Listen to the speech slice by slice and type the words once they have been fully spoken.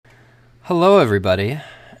Hello, everybody,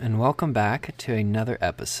 and welcome back to another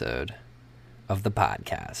episode of the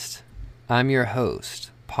podcast. I'm your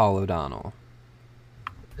host, Paul O'Donnell.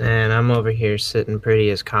 And I'm over here sitting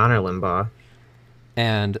pretty as Connor Limbaugh.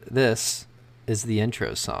 And this is the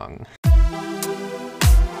intro song.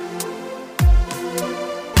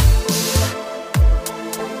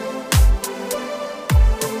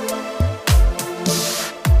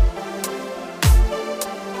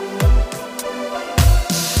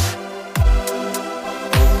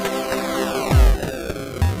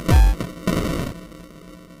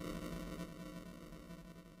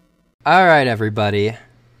 All right, everybody.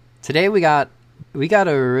 Today we got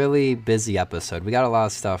a really busy episode. We got a lot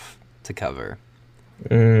of stuff to cover.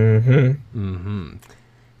 And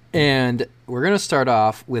we're going to start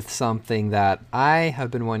off with something that I have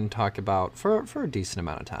been wanting to talk about for a decent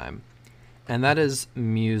amount of time, and that is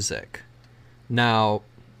music. Now,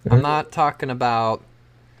 I'm not talking about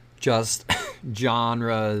just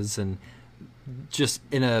genres and just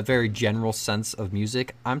in a very general sense of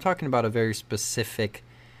music. I'm talking about a very specific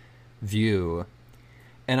view,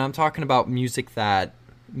 and I'm talking about music that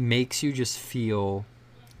makes you just feel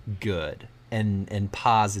good and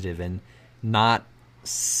positive and not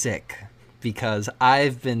sick, because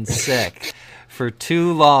I've been sick for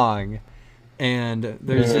too long, and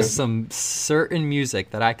there's just some certain music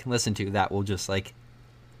that I can listen to that will just like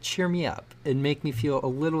cheer me up and make me feel a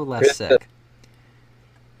little less sick.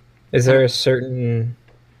 Is there a certain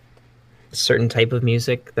type of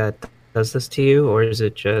music that does this to you, or is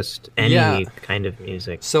it just any kind of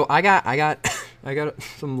music? So I got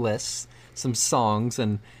some lists, some songs,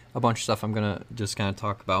 and a bunch of stuff I'm gonna just kind of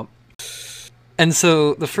talk about. And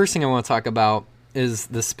so the first thing I want to talk about is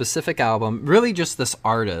this specific album, really just this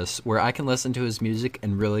artist where I can listen to his music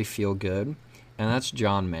and really feel good, and that's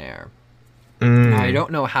John Mayer. I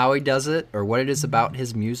don't know how he does it or what it is about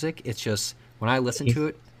his music. It's just when I listen to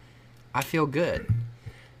it, I feel good.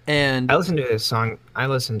 And I listened to his song. I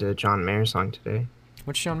listened to a John Mayer song today.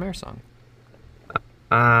 What's John Mayer song?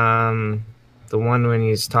 The one when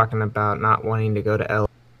he's talking about not wanting to go to L.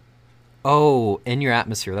 Oh, In Your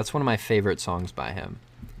Atmosphere. That's one of my favorite songs by him.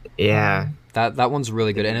 Yeah. That one's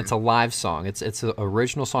really good, and it's a live song. It's an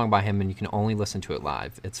original song by him, and you can only listen to it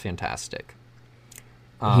live. It's fantastic.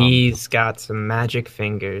 He's got some magic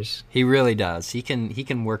fingers. He really does. He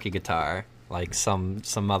can work a guitar like some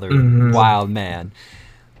other wild man.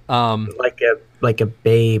 Like a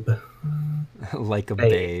babe. Like a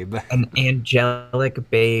babe. An angelic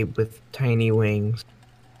babe with tiny wings.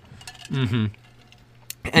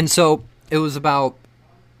 And so it was about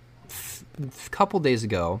a couple days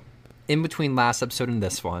ago, in between last episode and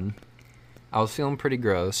this one, I was feeling pretty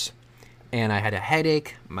gross, and I had a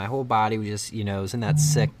headache. My whole body was just, was in that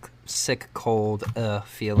sick, cold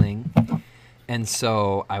feeling. And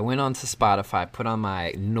so I went onto Spotify, put on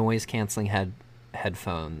my noise-canceling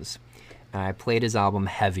headphones, and I played his album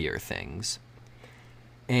Heavier Things.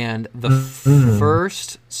 And the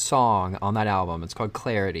first song on that album, it's called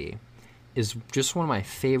Clarity, is just one of my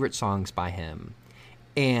favorite songs by him.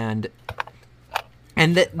 And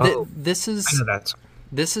this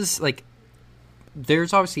is like,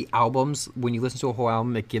 there's obviously albums, when you listen to a whole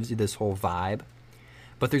album, it gives you this whole vibe.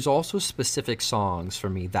 But there's also specific songs for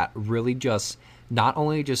me that really just, not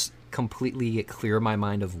only just completely clear my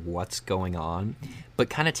mind of what's going on, but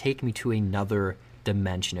kind of take me to another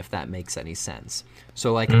dimension, if that makes any sense.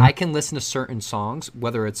 So like I can listen to certain songs,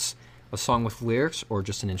 whether it's a song with lyrics or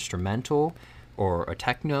just an instrumental or a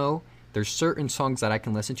techno. There's certain songs that I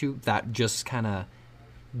can listen to that just kind of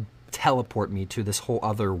teleport me to this whole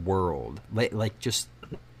other world. Like just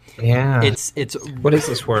it's what is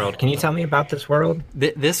this world? Can you tell me about this world?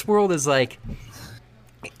 This world is like,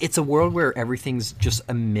 it's a world where everything's just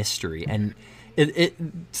a mystery, and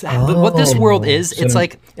what this world is, it's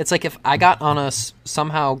like if I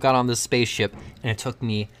somehow got on this spaceship and it took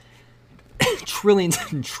me trillions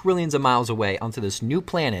and trillions of miles away onto this new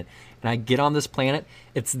planet, and I get on this planet,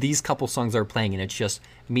 it's these couple songs that are playing, and it's just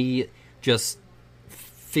me just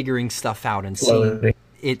figuring stuff out and seeing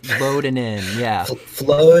it loading in,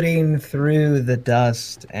 floating through the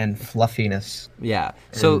dust and fluffiness.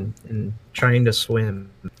 So and trying to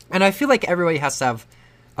swim. And I feel like everybody has to have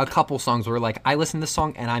a couple songs where like I listen to this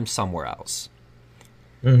song and I'm somewhere else.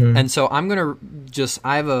 And so I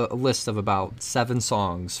have a list of about 7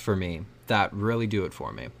 songs for me that really do it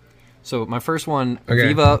for me. So my first one,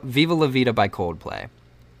 Viva La Vida by Coldplay.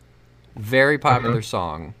 Very popular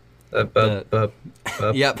song.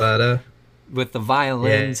 With the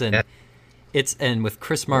violins and with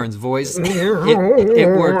Chris Martin's voice, it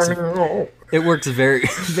works very,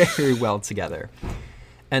 very well together.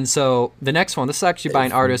 And so the next one, this is actually by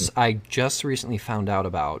an artist I just recently found out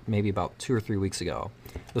about, maybe about 2 or 3 weeks ago.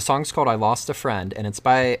 The song's called I Lost a Friend, and it's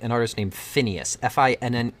by an artist named Finneas,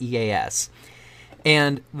 Finneas.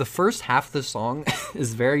 And the first half of the song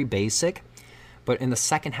is very basic, but in the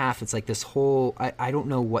second half, it's like this whole, I don't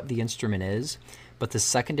know what the instrument is, but the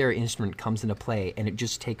secondary instrument comes into play, and it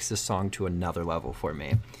just takes this song to another level for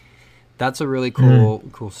me. That's a really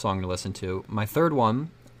cool song to listen to. My third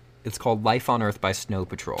one, it's called Life on Earth by Snow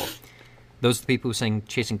Patrol. Those are the people who sing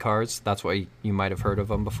Chasing Cars. That's why you might have heard of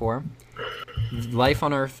them before. Life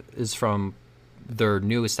on Earth is from their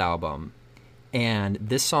newest album. And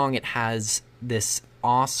this song, it has this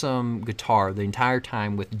awesome guitar the entire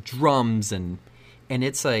time with drums. And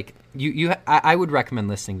it's like, I would recommend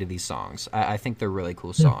listening to these songs. I think they're really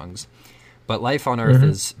cool songs. But Life on Earth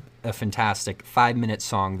is a fantastic 5-minute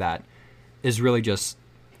song that is really just,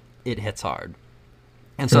 it hits hard.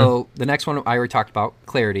 And so the next one I already talked about,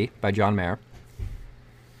 Clarity by John Mayer.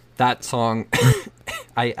 That song,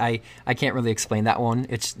 I can't really explain that one.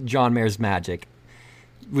 It's John Mayer's magic.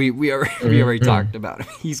 We already talked about it.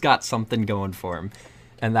 He's got something going for him,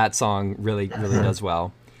 and that song really does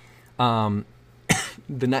well. The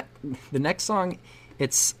next song,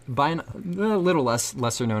 it's by a little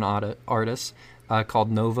lesser known artist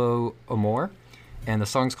called Novo Amor. And the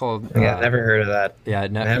song's called... never heard of that.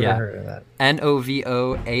 Never heard of that.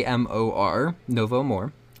 Novoamor, Novo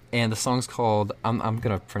Amor. And the song's called... I'm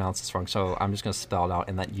going to pronounce this wrong, so I'm just going to spell it out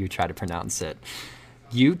and let you try to pronounce it.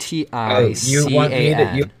 Utican. You want me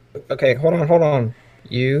to... Okay, hold on.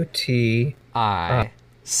 Utican.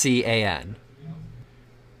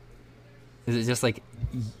 Is it just like...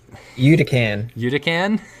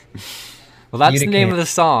 Utican? Well, that's the name of the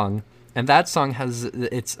song. And that song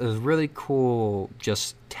it's a really cool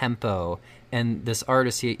just tempo. And this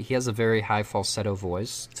artist, he has a very high falsetto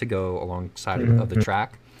voice to go alongside of the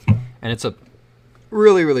track. And it's a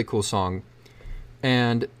really, really cool song.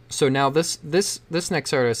 And so now this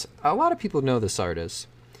next artist, a lot of people know this artist.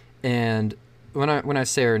 And when I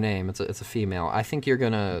say her name, it's a female. I think you're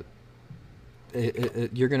gonna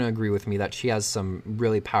agree with me that she has some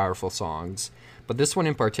really powerful songs. But this one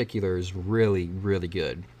in particular is really, really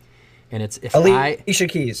good. And it's Alicia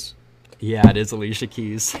Keys. Yeah, it is Alicia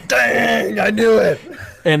Keys. Dang, I knew it.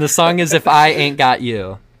 And the song is If I Ain't Got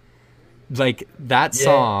You. Like that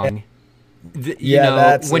song.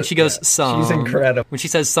 When she goes some, she's incredible. When she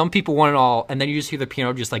says some people want it all, and then you just hear the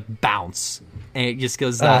piano just like bounce, and it just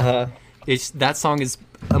goes that. That song is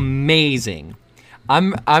amazing.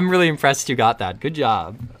 I'm really impressed you got that. Good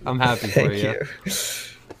job. I'm happy for you.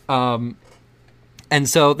 And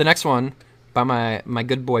so the next one, by my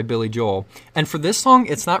good boy Billy Joel. And for this song,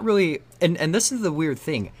 it's not really... And this is the weird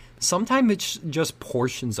thing. Sometimes it's just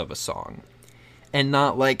portions of a song. And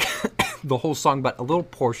not like the whole song, but a little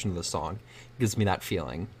portion of the song gives me that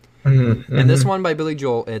feeling. And this one by Billy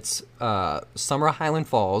Joel, it's Summer Highland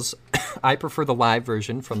Falls. I prefer the live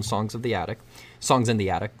version from Songs in the Attic,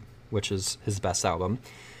 which is his best album.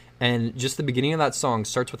 And just the beginning of that song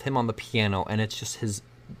starts with him on the piano, and it's just his...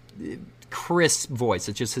 crisp voice.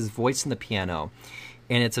 It's just his voice in the piano,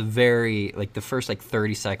 and it's a very the first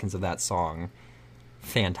 30 seconds of that song,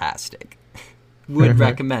 fantastic. Would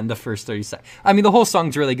recommend the first 30 seconds. I mean, the whole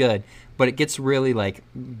song's really good, but it gets really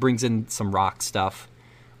brings in some rock stuff,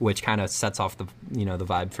 which kind of sets off the the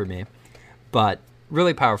vibe for me. But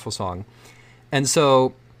really powerful song. And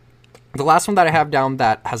so the last one that I have down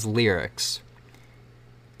that has lyrics,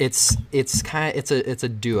 it's a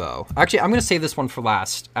duo. Actually, I'm going to save this one for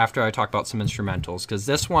last after I talk about some instrumentals, because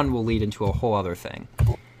this one will lead into a whole other thing.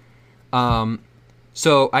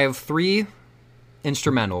 So I have 3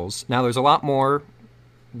 instrumentals. Now, there's a lot more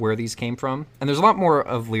where these came from, and there's a lot more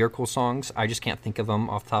of lyrical songs. I just can't think of them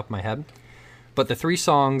off the top of my head. But the 3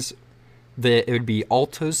 songs, it would be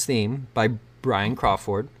Alto's Theme by Brian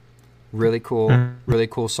Crawford. Really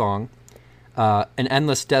cool song. An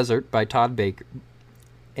Endless Desert by Todd Baker,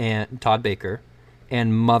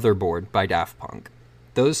 and Motherboard by Daft Punk.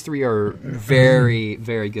 Those 3 are very,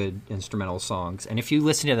 very good instrumental songs. And if you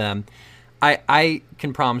listen to them, I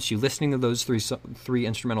can promise you, listening to those 3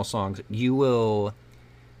 instrumental songs, you will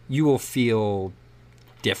feel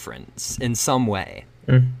different in some way.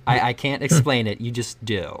 I can't explain it. You just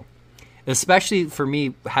do. Especially for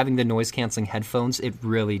me, having the noise-canceling headphones, it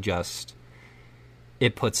really just...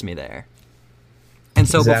 it puts me there. And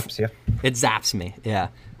so it zaps me, yeah.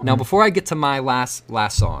 Now, before I get to my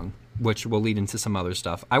last song, which will lead into some other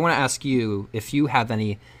stuff, I want to ask you if you have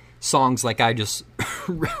any songs like I just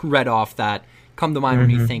read off that come to mind when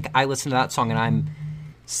you think, I listen to that song and I'm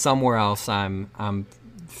somewhere else, I'm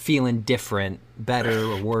feeling different, better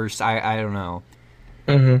or worse, I don't know.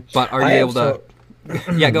 But are I you have able to?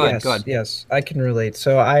 so Yeah, go ahead. Go yes, ahead. yes, I can relate.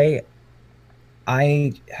 So I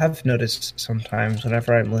have noticed sometimes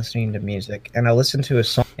whenever I'm listening to music and I listen to a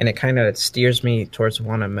song and it kind of steers me towards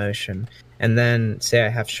one emotion, and then say I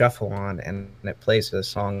have shuffle on and it plays a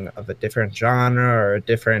song of a different genre or a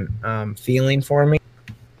different feeling for me,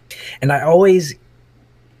 and I always,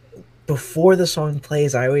 before the song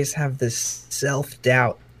plays, I always have this self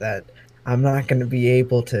doubt that I'm not going to be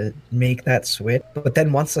able to make that switch. But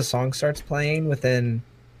then once the song starts playing, within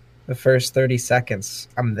the first 30 seconds,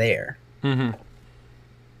 I'm there. Mm-hmm.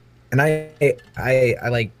 And I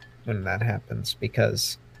like when that happens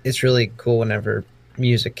because it's really cool whenever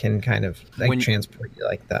music can kind of like When transport you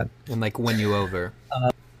like that. and like win you over.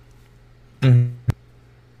 Mhm.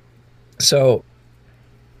 So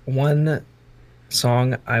one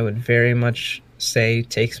song I would very much say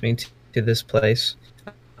takes me to this place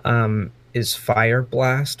is Fire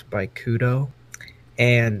Blast by Kudo,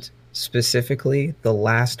 and specifically the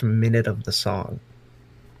last minute of the song.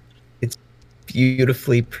 It's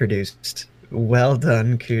beautifully produced. Well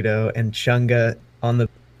done, Kudo and Chunga on the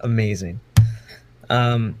amazing.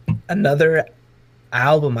 Another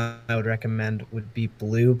album I would recommend would be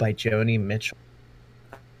Blue by Joni Mitchell.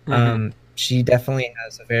 Mm-hmm. She definitely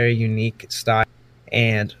has a very unique style,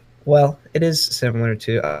 and well, it is similar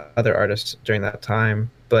to other artists during that time,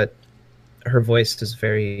 but her voice is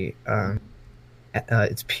very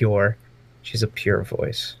it's pure. She's a pure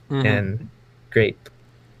voice Mm-hmm. and great,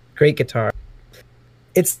 great guitar.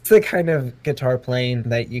 It's the kind of guitar playing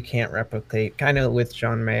that you can't replicate. Kind of with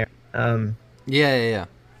John Mayer, Yeah, yeah, yeah.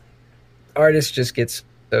 artists just get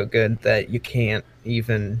so good that you can't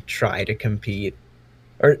even try to compete,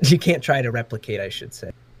 or you can't try to replicate, I should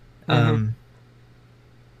say. Mm-hmm. Um,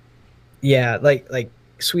 yeah, like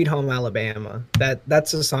Sweet Home Alabama.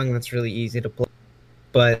 That's a song that's really easy to play,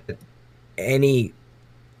 but any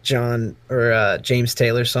John or James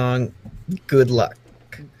Taylor song, good luck.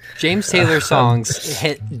 James Taylor Um, songs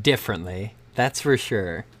hit differently. That's for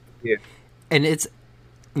sure. yeah. And it's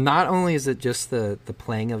not only is it just the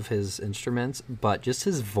playing of his instruments, but just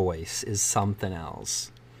his voice is something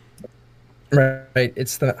else. Right,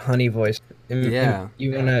 it's the honey voice. Yeah,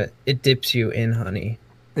 You wanna, it dips you in honey.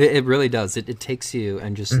 it really does. It takes you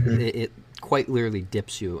and just Hmm. it quite literally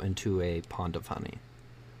dips you into a pond of honey.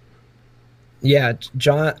 Yeah,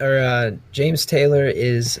 John or James Taylor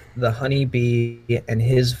is the honeybee, and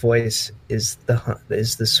his voice is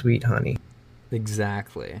the sweet honey.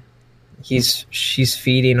 Exactly. She's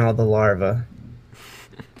feeding all the larvae.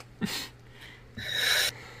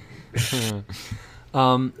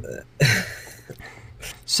 um.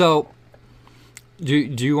 So, do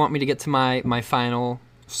you want me to get to my final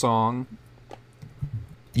song?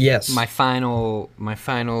 Yes. My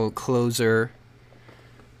final closer.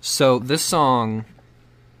 So this song,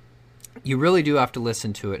 you really do have to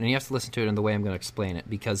listen to it, and you have to listen to it in the way I'm going to explain it,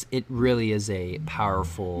 because it really is a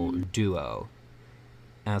powerful duo.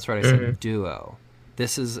 And that's right, I said duo.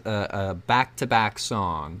 This is a back-to-back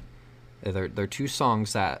song. They're two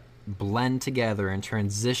songs that blend together and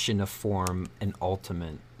transition to form an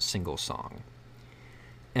ultimate single song.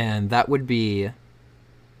 And that would be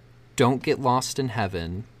Don't Get Lost in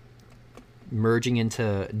Heaven merging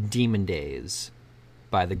into Demon Days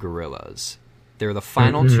by the Gorillaz. They're the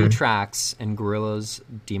final two tracks in Gorillaz'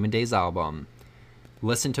 Demon Days album.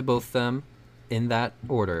 Listen to both of them in that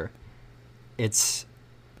order. It's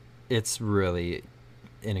really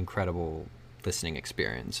an incredible listening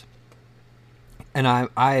experience. And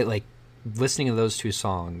I like listening to those two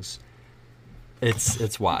songs.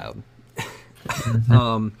 It's wild.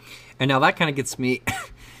 And now that kind of gets me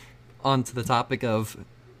onto the topic of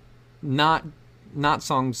not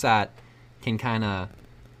songs that can kind of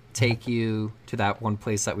take you to that one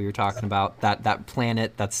place that we were talking about, that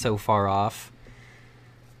planet that's so far off.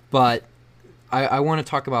 But I want to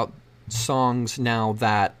talk about songs now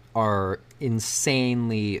that are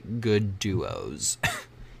insanely good duos.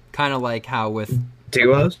 Kind of like how with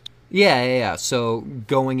Duos? yeah. So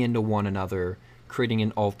going into one another, creating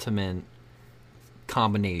an ultimate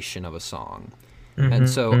combination of a song. And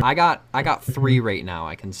so I got three right now,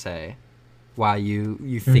 I can say, while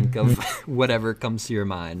you think of whatever comes to your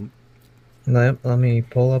mind. Let me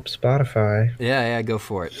pull up Spotify. Yeah, go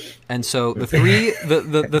for it. And so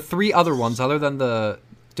the three other ones, other than the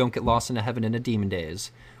Don't Get Lost into Heaven and a Demon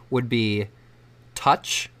Days, would be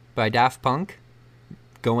Touch by Daft Punk,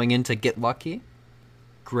 going into Get Lucky.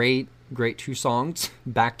 Great two songs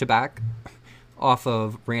back to back off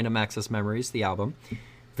of Random Access Memories, the album.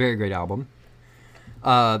 Very great album.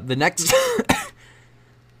 The next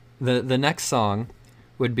the next song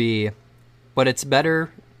would be But It's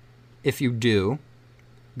Better If You Do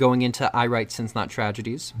going into I Write Sins Not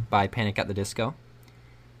Tragedies by Panic at the Disco.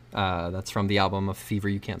 That's from the album of Fever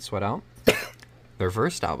You Can't Sweat Out, their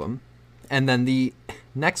first album. And then the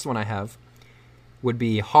next one I have would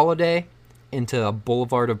be Holiday into a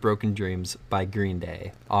Boulevard of Broken Dreams by Green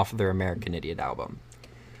Day off of their American Idiot album.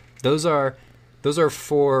 Those are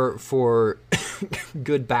four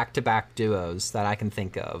good back-to-back duos that I can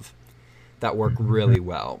think of that work really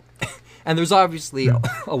well. And there's obviously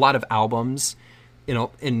a lot of albums,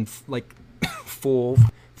 in like full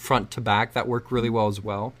front to back that work really well as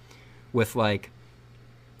well, with like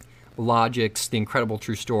Logic's The Incredible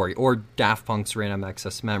True Story or Daft Punk's Random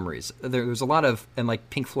Access Memories. There's a lot of, and like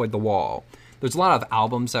Pink Floyd The Wall, there's a lot of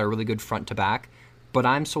albums that are really good front to back, but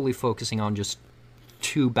I'm solely focusing on just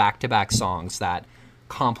 2 back-to-back songs that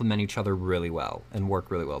complement each other really well and work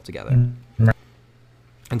really well together.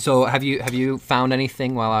 And so have you found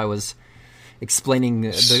anything while I was explaining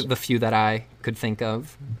the few that I could think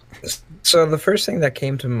of? So the first thing that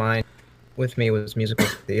came to mind with me was musical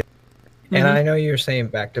theater. And I know you're saying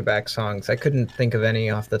back-to-back songs. I couldn't think of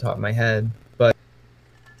any off the top of my head, but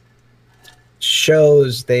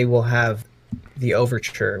shows, they will have the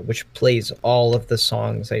overture, which plays all of the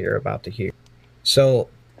songs that you're about to hear. So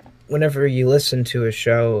whenever you listen to a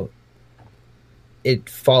show, it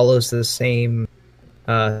follows the same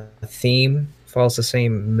theme, follows the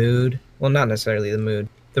same mood. Well, not necessarily the mood.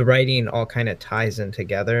 The writing all kind of ties in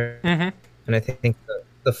together. And I think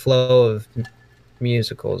the flow of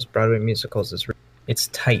musicals, Broadway musicals, it's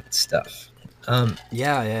tight stuff.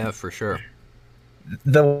 Yeah, for sure.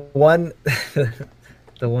 The one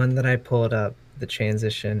that I pulled up, the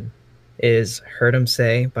transition, is Heard 'Em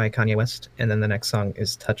Say by Kanye West, and then the next song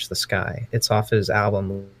is Touch the Sky. It's off his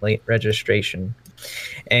album Late Registration.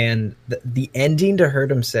 And the ending to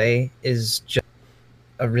Heard 'Em Say is just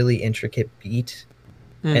a really intricate beat.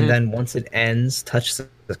 And then once it ends, Touch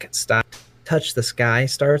the Sky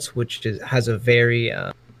starts, which has a very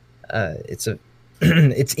it's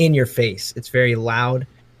in your face. It's very loud,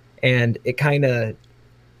 and it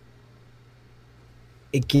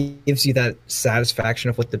gives you that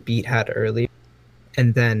satisfaction of what the beat had earlier,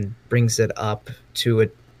 and then brings it up to a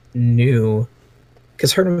new.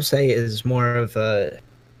 Because Heard 'Em Say is much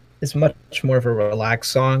more of a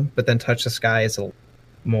relaxed song, but then Touch the Sky is a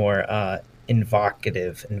more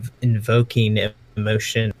invocative, invoking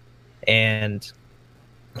emotion, and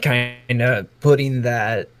kind of putting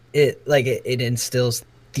that it instills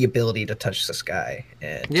the ability to touch the sky,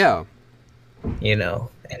 and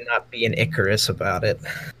and not be an Icarus about it.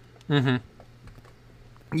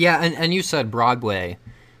 Yeah, and you said Broadway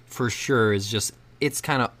for sure is just its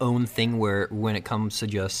kind of own thing where when it comes to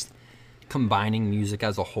just combining music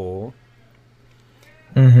as a whole.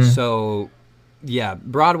 So yeah,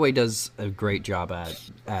 Broadway does a great job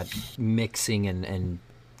at mixing and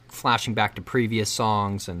flashing back to previous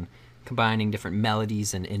songs and combining different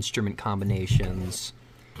melodies and instrument combinations.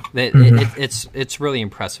 It's really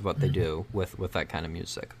impressive what they do with that kind of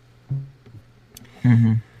music.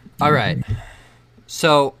 All right.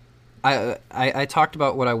 So I talked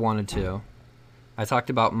about what I wanted to. I talked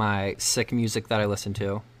about my sick music that I listen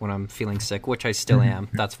to when I'm feeling sick, which I still am.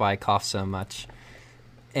 That's why I cough so much.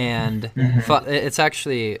 And it's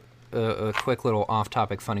actually a quick little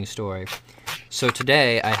off-topic funny story. So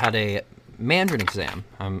today I had a Mandarin exam.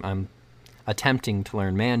 I'm attempting to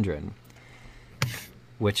learn Mandarin,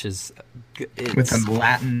 which is with a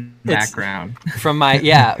Latin background. From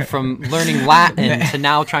learning Latin to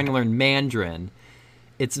now trying to learn Mandarin.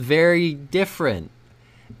 It's very different.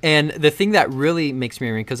 And the thing that really makes me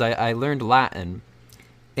angry, because I learned Latin,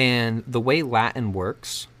 and the way Latin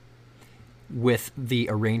works with the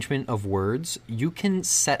arrangement of words, you can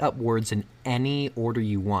set up words in any order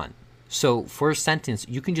you want. So for a sentence,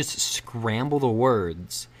 you can just scramble the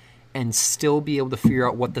words and still be able to figure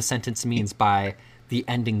out what the sentence means by the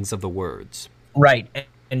endings of the words. Right.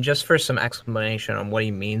 And just for some explanation on what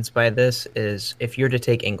he means by this is, if you're to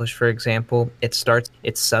take English, for example, it starts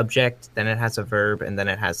its subject, then it has a verb, and then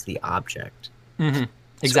it has the object.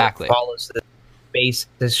 Exactly. So it follows the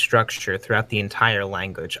basis structure throughout the entire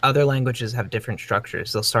language. Other languages have different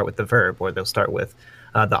structures. They'll start with the verb, or they'll start with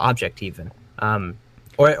the object even.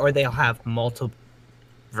 Or they'll have multiple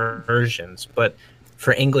versions. But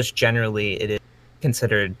for English, generally, it is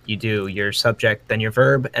considered you do your subject, then your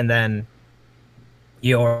verb, and then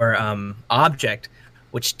your object,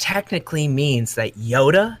 which technically means that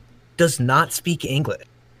Yoda does not speak English.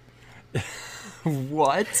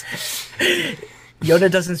 What?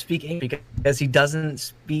 Yoda doesn't speak English because he doesn't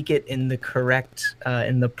speak it in the correct,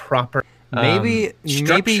 in the proper maybe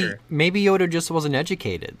structure. Maybe Yoda just wasn't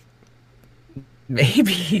educated.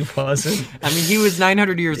 Maybe he wasn't. I mean, he was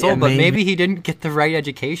 900 years old, but maybe he didn't get the right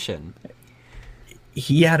education.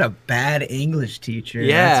 He had a bad English teacher.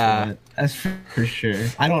 Yeah. That's for sure.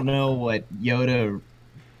 I don't know what Yoda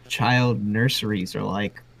child nurseries are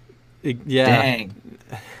like. Yeah. Dang.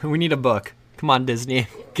 We need a book. Come on, Disney.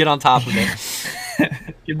 Get on top of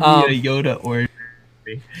it. Give me a Yoda or.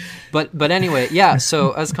 But anyway, yeah,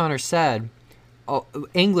 so as Connor said,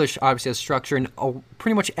 English obviously has structure, and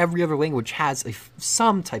pretty much every other language has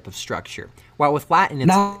some type of structure. While with Latin, it's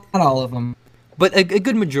not all of them, but a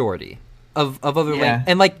good majority of other languages.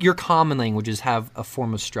 And like your common languages have a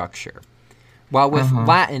form of structure. While with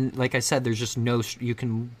Latin, like I said, there's just you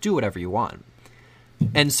can do whatever you want.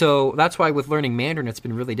 And so that's why with learning Mandarin, it's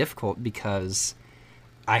been really difficult because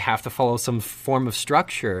I have to follow some form of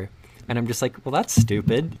structure. And I'm just like, well, that's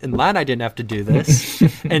stupid. In Latin, I didn't have to do this.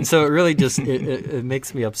 And so it really just, it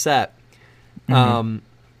makes me upset. But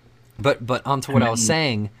onto what I was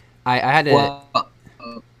saying, I had to... Well,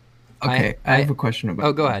 okay, I have a question about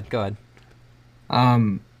Oh, go ahead.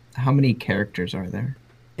 How many characters are there?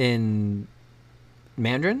 In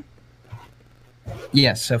Mandarin?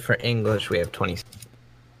 Yes, so for English, we have 20.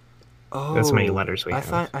 Oh, that's how many letters we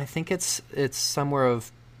have. I think it's somewhere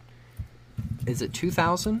of... Is it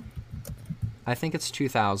 2,000? I think it's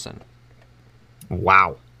 2,000.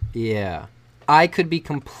 Wow. Yeah. I could be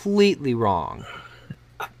completely wrong.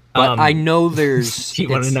 But I know there's... You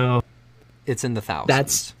want to know? It's in the thousands.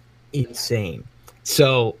 That's insane.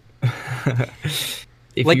 So, if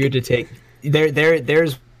you were to take...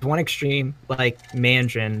 There's one extreme, like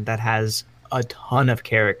Mandarin, that has a ton of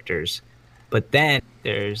characters. But then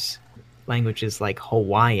there's languages like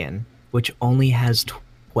Hawaiian, which only has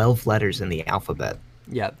 12 letters in the alphabet.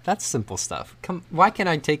 Yeah, that's simple stuff. Why can't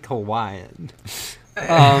I take Hawaiian?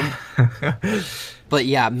 But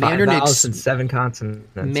yeah, Mandarin 7 consonants.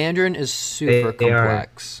 Mandarin is super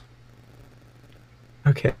complex.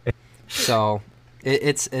 Okay. So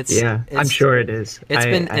it's I'm sure it is. It's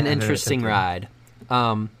been an interesting ride.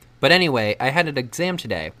 But anyway, I had an exam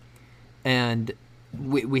today, and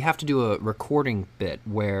we have to do a recording bit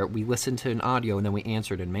where we listen to an audio and then we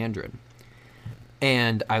answer it in Mandarin.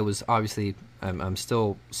 And I was obviously, I'm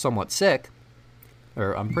still somewhat sick,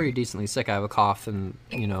 or I'm pretty decently sick. I have a cough and,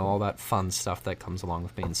 all that fun stuff that comes along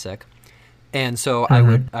with being sick. And so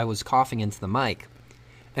I was coughing into the mic.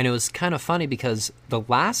 And it was kind of funny because the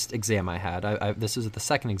last exam I had, this is the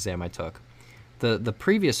second exam I took. The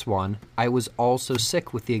previous one, I was also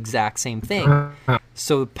sick with the exact same thing.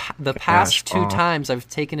 So the past two times I've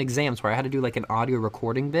taken exams where I had to do like an audio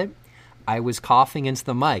recording bit, I was coughing into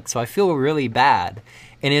the mic, so I feel really bad.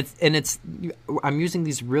 And I'm using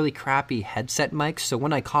these really crappy headset mics, so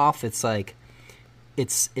when I cough, it's like,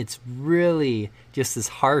 it's really just this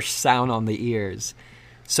harsh sound on the ears.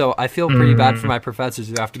 So I feel pretty bad for my professors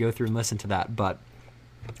who have to go through and listen to that, but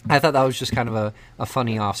I thought that was just kind of a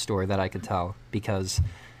funny off story that I could tell, because,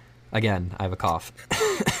 again, I have a cough.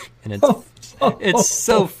 And it's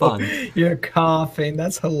so fun. You're coughing.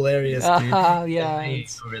 That's hilarious, dude. Yeah.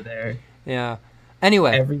 It's over there. Yeah.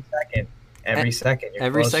 Anyway. Every second. You're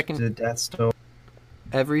every close second. to death's door.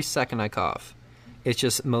 Every second I cough. It's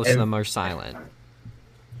just most of them are silent.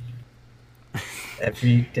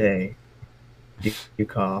 Every day you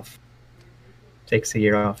cough. Takes a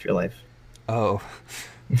year off your life. Oh.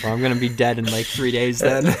 Well, I'm going to be dead in like 3 days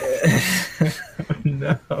then.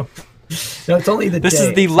 No, it's only the This day.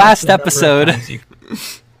 is the last episode.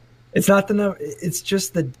 It's not the number. It's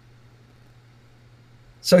just the...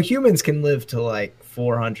 So humans can live to like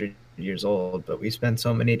 400 years old, but we spend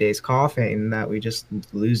so many days coughing that we just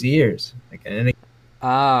lose years.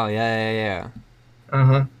 Oh, yeah.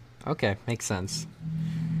 Uh-huh. Okay, makes sense.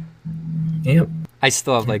 Yep. I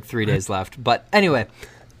still have like 3 days left. But anyway,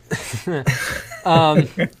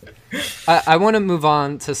 I want to move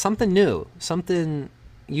on to something new. Something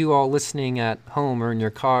you all listening at home or in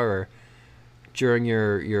your car or during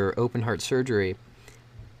your open heart surgery.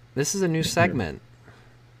 This is a new segment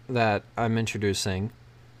that I'm introducing.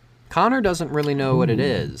 Connor doesn't really know what it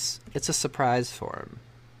is. It's a surprise for him.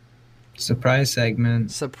 Surprise segment.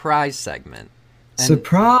 And surprise segment. Right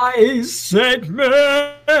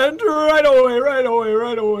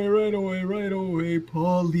away.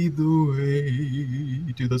 Paul, lead the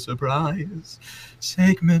way to the surprise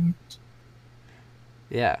segment.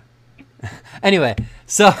 Yeah. Anyway,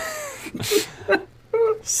 so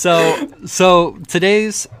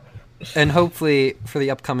today's, and hopefully for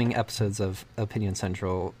the upcoming episodes of Opinion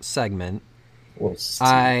Central segment,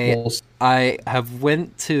 I have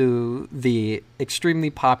went to the extremely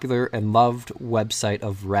popular and loved website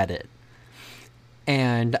of Reddit.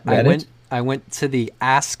 And I went to the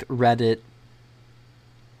Ask Reddit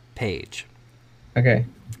page. Okay.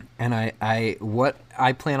 And what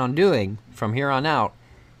I plan on doing from here on out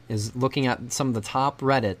is looking at some of the top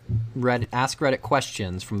Ask Reddit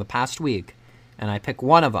questions from the past week, and I pick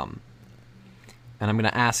one of them, and I'm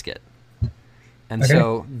going to ask it. And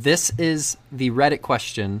so this is the Reddit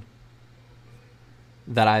question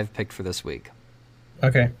that I've picked for this week.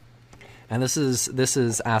 Okay. And this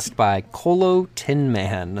is asked by Colo Tin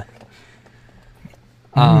Man.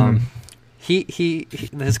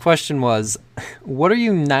 His question was, what are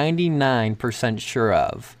you 99% sure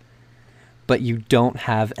of, but you don't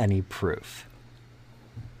have any proof?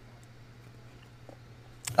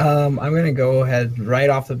 I'm going to go ahead right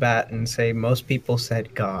off the bat and say most people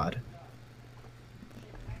said God.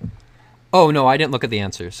 Oh, no, I didn't look at the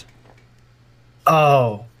answers.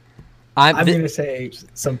 Oh. I'm going to say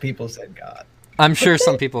some people said God. I'm sure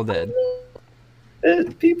some people did.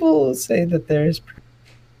 People say that there is proof,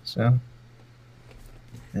 so...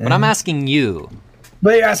 But I'm asking you.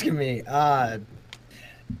 But you're asking me.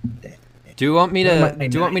 Do you want me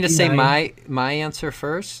to say my answer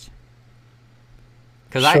first?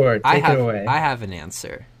 Because sure, I away. have an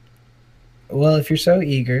answer. Well, if you're so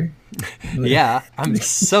eager. Yeah, I'm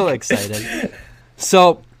so excited.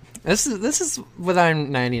 So this is what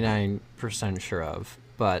I'm 99% sure of,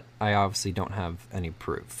 but I obviously don't have any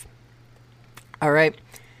proof. All right,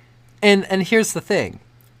 and here's the thing.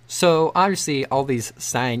 So obviously all these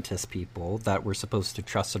scientist people that we're supposed to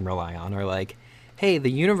trust and rely on are like, hey,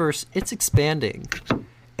 the universe, it's expanding,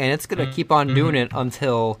 and it's going to keep on doing it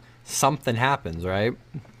until something happens, right?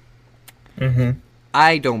 Mm-hmm.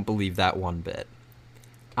 I don't believe that one bit.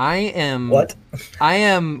 I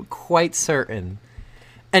am quite certain,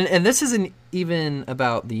 and this isn't even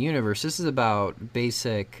about the universe. This is about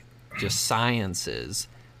basic just sciences,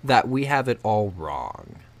 that we have it all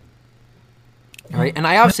wrong. Right, and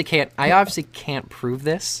I obviously can't prove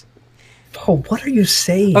this. Oh, what are you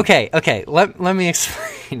saying? Okay. Let me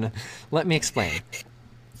explain. Let me explain.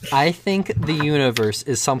 I think the universe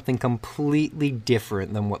is something completely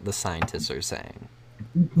different than what the scientists are saying.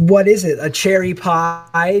 What is it? A cherry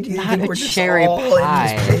pie? Do you Not think a we're just cherry all pie.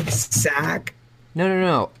 in this big sack?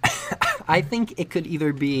 No. I think it could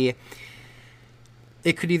either be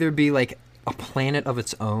like a planet of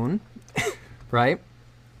its own, right?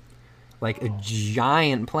 Like a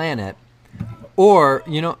giant planet, or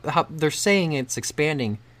how they're saying it's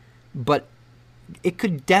expanding, but it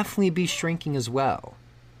could definitely be shrinking as well.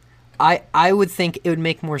 I would think it would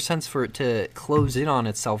make more sense for it to close in on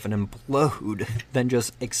itself and implode than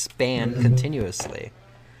just expand continuously.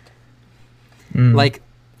 Like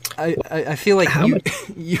I feel like how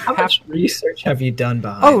much research have you done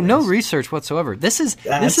behind no this? Research whatsoever. This is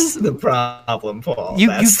the problem, Paul.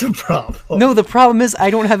 That's the problem. No, the problem is I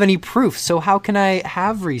don't have any proof. So how can I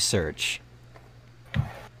have research?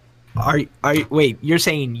 Wait, you're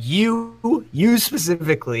saying you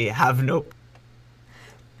specifically have no?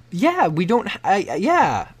 Yeah, we don't.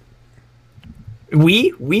 Yeah.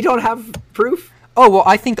 We don't have proof? Oh, well,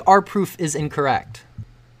 I think our proof is incorrect.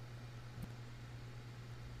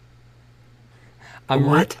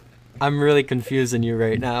 I'm really confusing you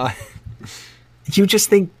right now. You just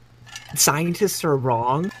think scientists are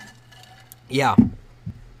wrong? Yeah.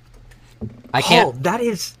 I can't. That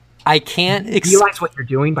is. I can't. Realize what you're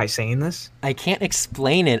doing by saying this? I can't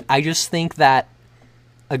explain it. I just think that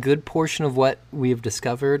a good portion of what we have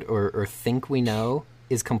discovered or think we know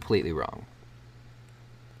is completely wrong.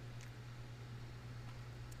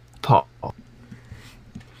 Paul.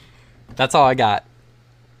 That's all I got.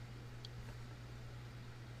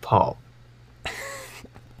 Paul.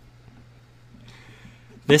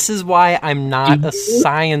 This is why I'm not a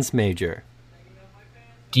science major.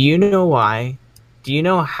 Do you know why? Do you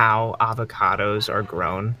know how avocados are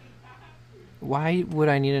grown? Why would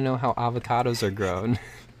I need to know how avocados are grown?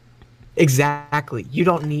 Exactly. You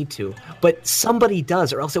don't need to. But somebody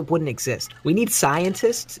does, or else it wouldn't exist. We need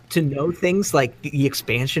scientists to know things like the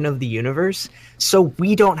expansion of the universe, so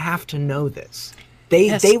we don't have to know this.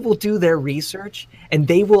 They will do their research, and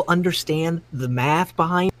they will understand the math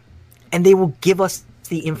behind it, and they will give us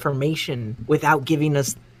the information without giving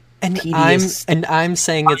us tedious... I'm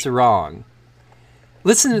saying it's wrong.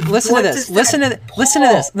 Listen to this. Listen to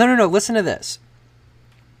this. No. Listen to this.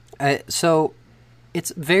 So,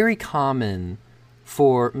 it's very common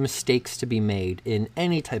for mistakes to be made in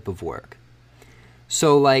any type of work.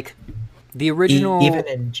 So, like, the original... Even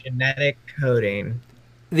in genetic coding.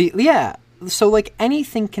 So, like,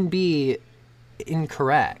 anything can be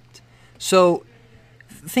incorrect. So,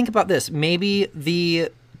 think about this. Maybe the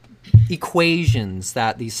equations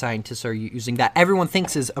that these scientists are using that everyone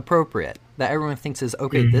thinks is appropriate, that everyone thinks is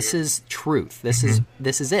okay. This is truth. This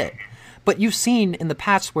is it. But you've seen in the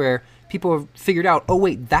past where people have figured out, oh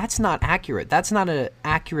wait, that's not accurate. That's not an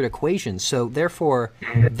accurate equation. So therefore,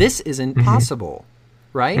 this isn't possible,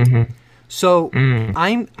 right? So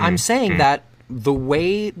I'm saying that the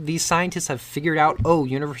way these scientists have figured out, oh,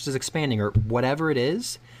 universe is expanding or whatever it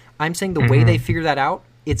is, I'm saying the way they figure that out,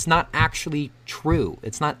 it's not actually true.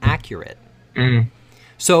 It's not accurate.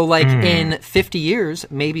 So like in 50 years,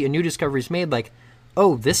 maybe a new discovery is made like,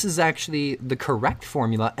 oh, this is actually the correct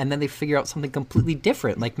formula, and then they figure out something completely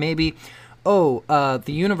different. Like maybe, the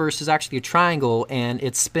universe is actually a triangle and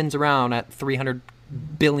it spins around at 300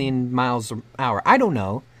 billion miles an hour. I don't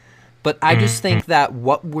know. But I just think that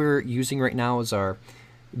what we're using right now as our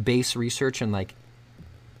base research and like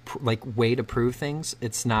way to prove things,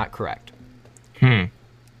 it's not correct. And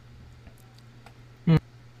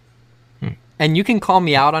you can call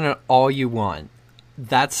me out on it all you want.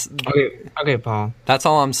 That's okay, Paul. That's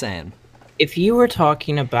all I'm saying. If you were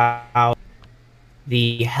talking about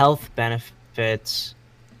the health benefits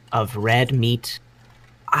of red meat,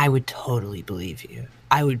 I would totally believe you.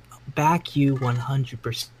 I would back you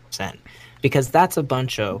 100%, because that's a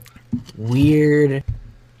bunch of weird,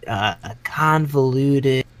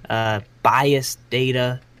 convoluted, biased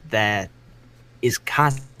data that is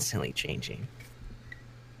constantly changing.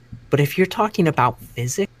 But if you're talking about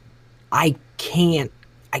physics, I can't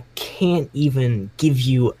even give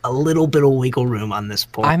you a little bit of wiggle room on this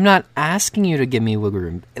point. I'm not asking you to give me wiggle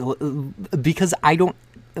room because I don't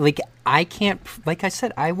I can't, like I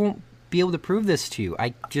said, I won't be able to prove this to you.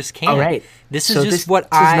 I just can't. All right. This is just this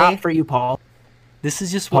is not for you, Paul. This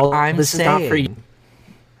is just Paul, what I'm this saying. Is not for you.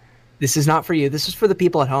 This is not for you. This is for the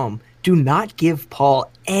people at home. Do not give Paul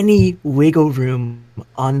any wiggle room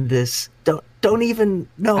on this. Don't even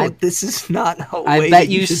this is not a way. I bet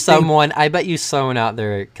you someone out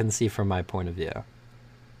there can see from my point of view.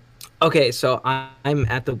 Okay, so I'm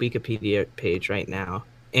at the Wikipedia page right now,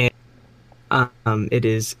 and it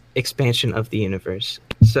is expansion of the universe.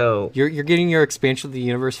 So you're getting your expansion of the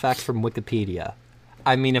universe facts from Wikipedia.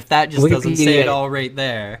 I mean, if that just doesn't say it all right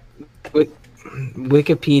there.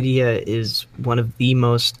 Wikipedia is one of the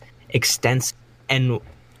most extensive and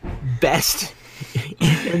best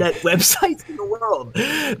internet websites in the world.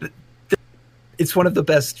 It's one of the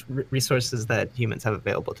best resources that humans have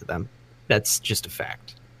available to them. That's just a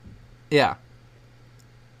fact. Yeah.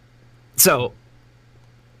 So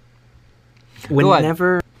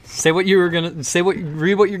whenever say what you were gonna say,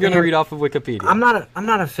 read what you're gonna read off of Wikipedia. I'm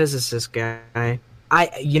not a physicist guy.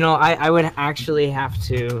 I would actually have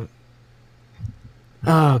to.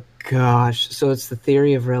 Oh gosh! So it's the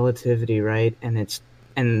theory of relativity, right? And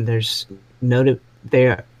there's noted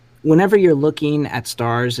there. Whenever you're looking at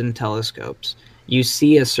stars in telescopes, you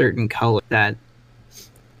see a certain color that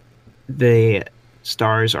the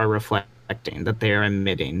stars are reflecting, that they are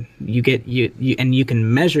emitting. You and you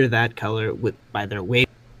can measure that color by their wave.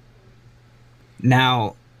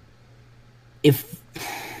 Now,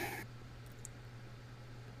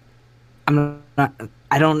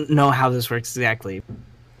 I don't know how this works exactly.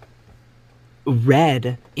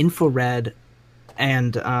 Infrared,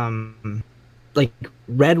 and like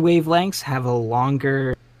red wavelengths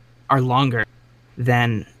are longer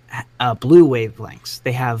than blue wavelengths.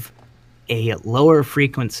 They have a lower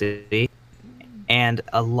frequency and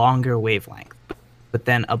a longer wavelength. But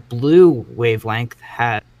then a blue wavelength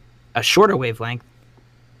has a shorter wavelength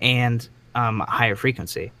and a higher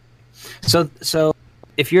frequency. So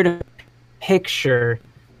if you're to picture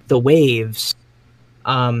the waves,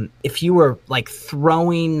 if you were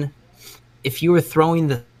throwing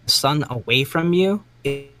the sun away from you,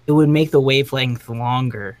 it would make the wavelength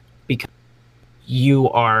longer because you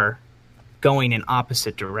are going in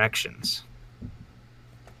opposite directions.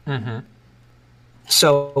 Mm-hmm.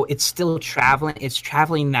 So it's still traveling. It's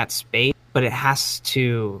traveling that space, but it has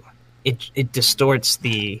to. It distorts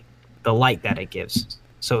the light that it gives,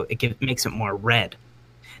 so it makes it more red.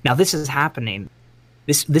 Now this is happening.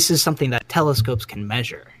 This is something that telescopes can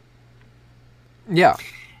measure. Yeah,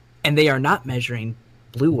 and they are not measuring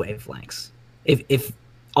blue wavelengths. If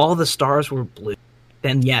all the stars were blue,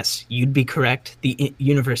 then yes, you'd be correct. The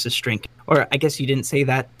universe is shrinking. Or I guess you didn't say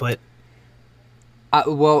that, but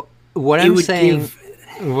well, what I'm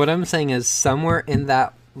saying is somewhere in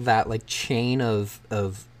that chain of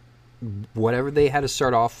whatever they had to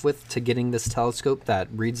start off with to getting this telescope that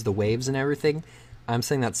reads the waves and everything. I'm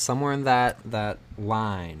saying that somewhere in that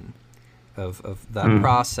line of that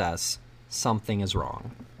process, something is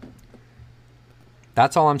wrong.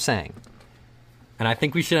 That's all I'm saying. And I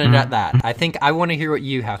think we should end at that. I want to hear what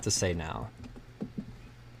you have to say now.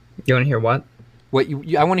 You want to hear what?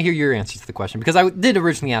 I want to hear your answers to the question, because I did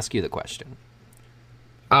originally ask you the question.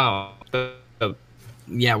 Oh,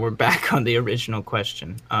 yeah, we're back on the original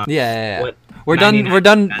question. Yeah. What, We're done.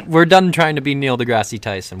 99%? We're done trying to be Neil deGrasse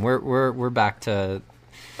Tyson. We're back to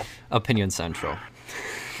Opinion Central.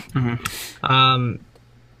 I'm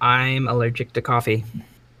allergic to coffee.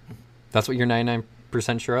 That's what you're 99%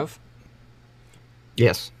 sure of?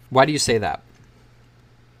 Yes. Why do you say that?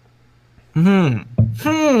 So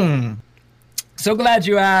glad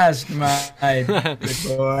you asked, my good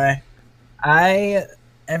boy.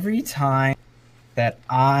 Every time that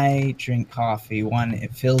I drink coffee,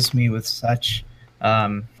 it fills me with such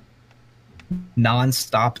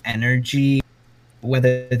nonstop energy,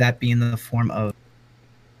 whether that be in the form of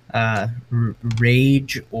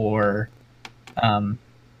rage or I'll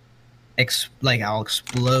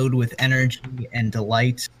explode with energy and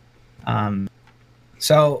delight.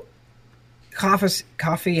 So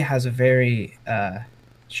coffee has a very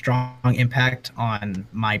strong impact on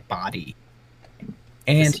my body.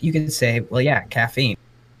 And you can say, well, yeah, caffeine.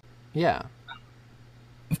 Yeah.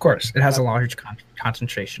 Of course, it has a large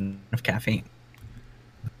concentration of caffeine.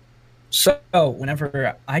 So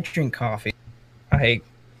whenever I drink coffee, I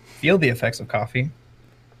feel the effects of coffee.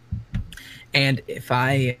 And if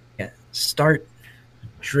I start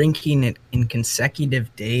drinking it in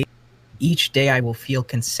consecutive days, each day I will feel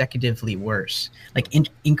consecutively worse, like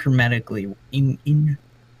incrementally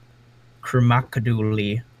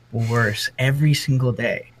worse every single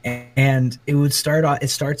day. And it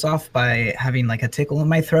starts off by having like a tickle in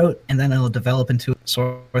my throat, and then it'll develop into a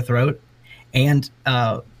sore throat and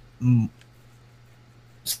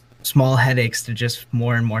small headaches to just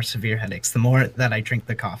more and more severe headaches the more that I drink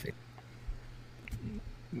the coffee.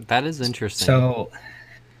 That is interesting. So,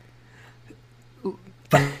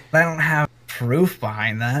 but I don't have proof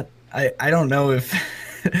behind that. I don't know if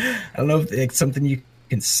it's something you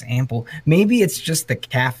can sample. Maybe it's just the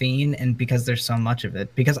caffeine, and because there's so much of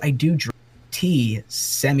it. Because I do drink tea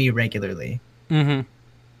semi-regularly. Mm-hmm.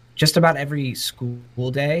 Just about every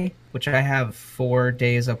school day, which I have 4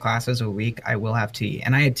 days of classes a week, I will have tea.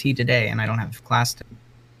 And I had tea today, and I don't have class today.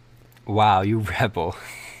 Wow, you rebel.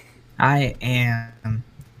 I am.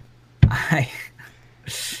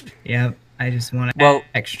 Yeah, I just want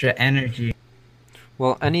extra energy.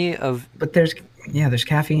 Well, but there's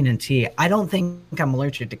caffeine in tea. I don't think I'm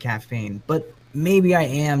allergic to caffeine, but maybe I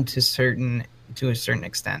am to a certain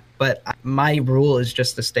extent. But my rule is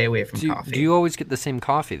just to stay away from coffee. Do you always get the same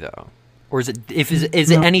coffee though, or is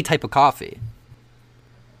it any type of coffee?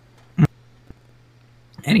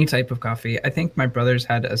 Any type of coffee. I think my brother's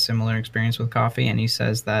had a similar experience with coffee, and he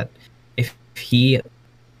says that if he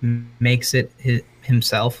makes it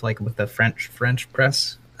himself, like with the French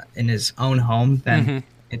press in his own home, then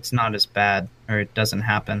it's not as bad, or it doesn't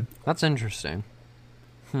happen. That's interesting.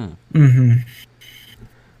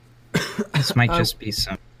 This might just be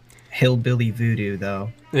some hillbilly voodoo,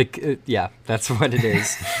 though. Yeah, that's what it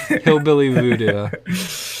is. Hillbilly voodoo.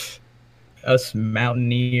 Us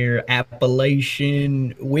mountaineer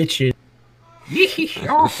Appalachian witches.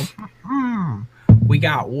 We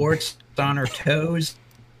got warts on our toes,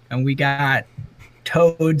 and we got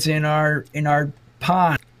toads in our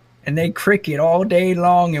pond, and they cricket all day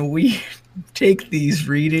long, and we take these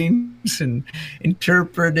readings and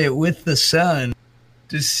interpret it with the sun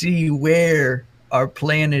to see where our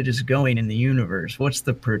planet is going in the universe. What's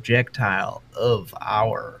the projectile of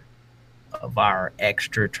our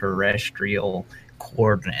extraterrestrial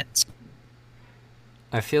coordinates?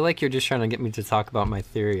 I feel like you're just trying to get me to talk about my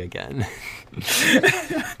theory again.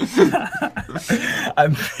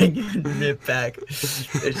 I'm bringing it back.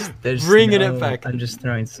 Bringing it back. I'm just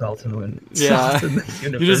throwing salt in the wind. Yeah,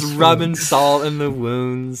 you're just rubbing salt in the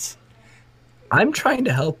wounds. I'm trying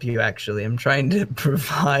to help you, actually. I'm trying to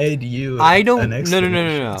provide you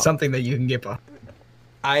No. something that you can get behind.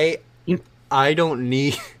 I don't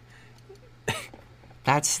need...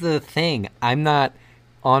 That's the thing. I'm not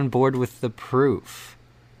on board with the proof.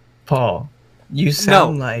 Paul, you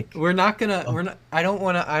sound like... We're not gonna... I don't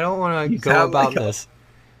want to go about this.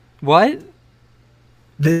 What?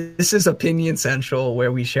 This is Opinion Central,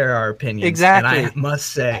 where we share our opinions. Exactly.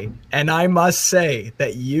 And I must say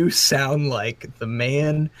that you sound like the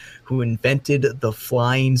man who invented the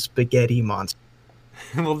flying spaghetti monster.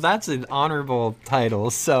 Well, that's an honorable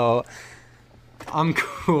title, so I'm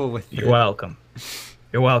cool with it. You're welcome.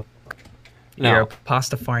 No. You're a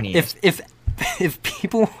Pastafarni. If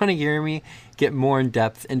people want to hear me get more in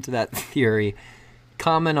depth into that theory,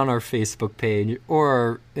 comment on our Facebook page or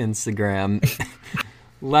our Instagram.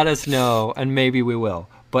 let us know, and maybe we will.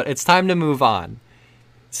 But it's time to move on.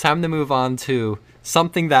 It's time to move on to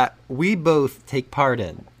something that we both take part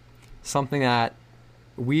in, something that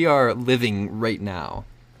we are living right now.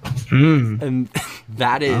 And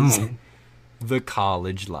that is the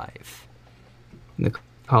college life. The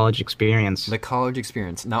college experience. The college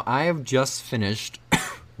experience. Now, I have just finished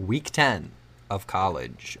week 10 of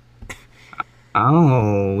college.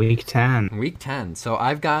 Oh, week 10. Week 10. So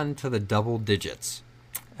I've gotten to the double digits.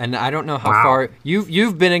 And I don't know how Wow. far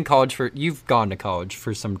you've been in college you've gone to college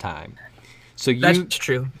for some time. So That's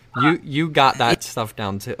true. you got that stuff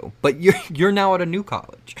down too. But you're now at a new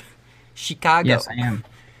college. Chicago. Yes, I am.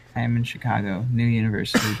 I am in Chicago, New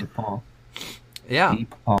University, DePaul. Yeah.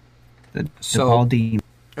 DePaul. The So- DePaul D.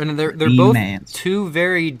 And they're both D-mans. two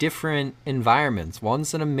very different environments.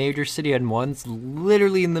 One's in a major city and one's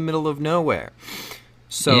literally in the middle of nowhere.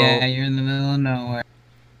 So Yeah, you're in the middle of nowhere.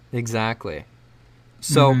 exactly.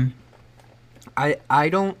 So Mhm. I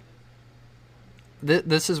don't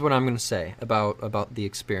this is what I'm going to say about the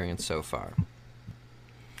experience so far.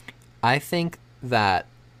 I think that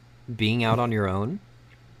being out on your own,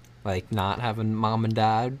 like not having mom and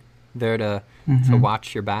dad there to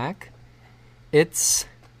watch your back, it's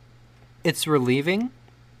relieving,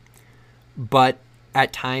 but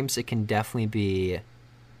at times it can definitely be,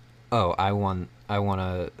 oh, I want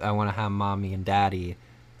to have mommy and daddy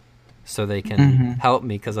so they can help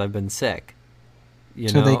me because I've been sick. You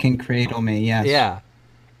So know? they can cradle me, yes. Yeah.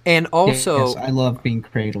 And also Yes, I love being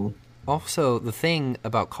cradled. also the thing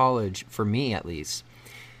about college, for me at least,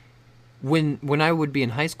 when I would be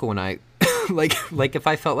in high school and I like if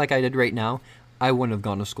I felt like I did right now, I wouldn't have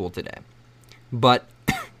gone to school today. But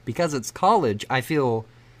because it's college, I feel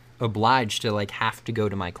obliged to like have to go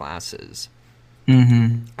to my classes.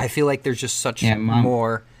 Mm-hmm. I feel like there's just such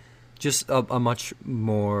more, just a much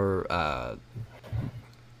more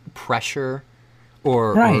pressure,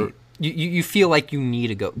 or Right. you feel like you need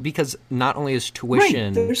to go because not only is Right,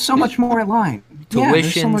 tuition there's so much more in line. Yeah,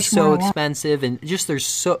 there's tuition much so more in line. expensive, and just there's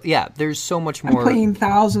so much I'm more. paying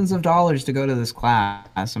thousands of dollars to go to this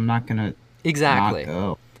class. I'm not gonna Exactly. not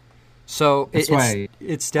go. So That's why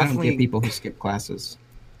it's I don't definitely get people who skip classes.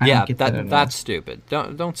 I yeah, don't get that at all. that's stupid.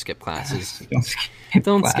 Don't skip classes. Don't skip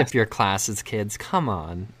Don't class. skip your classes, kids. Come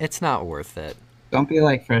on, it's not worth it. Don't be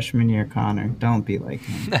like freshman year Connor. Don't be like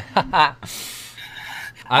him.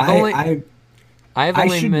 I've I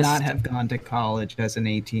only should missed. not have gone to college as an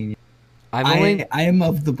 18. I've only. I am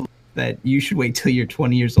of the belief that you should wait till you're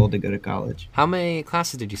 20 years old to go to college. How many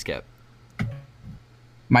classes did you skip?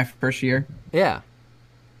 My first year, Yeah.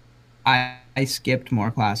 I skipped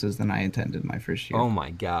more classes than I attended my first year. Oh my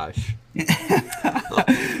gosh.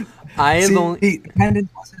 I have only. Attendance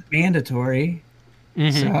wasn't mandatory,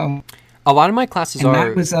 Mhm. so A lot of my classes and are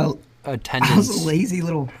that was a attendance. I was a lazy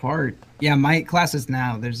little fart. Yeah, my classes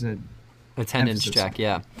now there's a Attendance emphasis. check,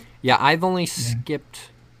 yeah. Yeah, I've only skipped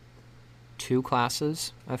 2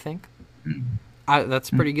 classes, I think. That's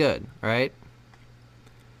pretty good, right?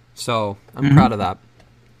 So, I'm proud of that.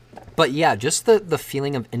 But yeah, just the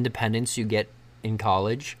feeling of independence you get in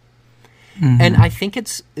college. And I think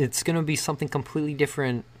it's going to be something completely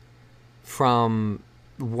different from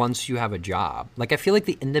once you have a job. Like, I feel like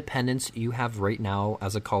the independence you have right now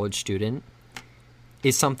as a college student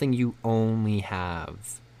is something you only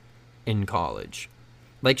have in college.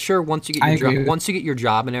 Like, sure, once you get I your agree job, with- once you get your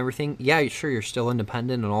job and everything, yeah, sure, you're still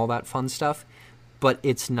independent and all that fun stuff, but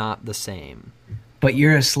it's not the same. but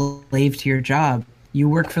you're a slave to your job. You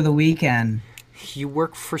work for the weekend. You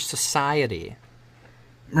work for society.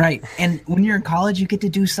 Right. And when you're in college you get to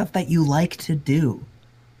do stuff that you like to do.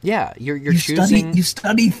 Yeah, you're You choosing.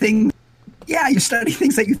 study things. Yeah, you study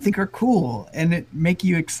things that you think are cool and it make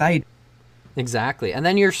you excited. Exactly, and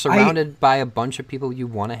then you're surrounded by a bunch of people you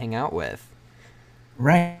want to hang out with.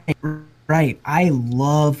 Right. Right. I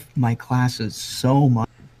love my classes so much.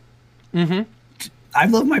 Mm-hmm. I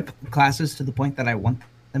love my classes to the point that I want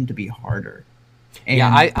them to be harder. And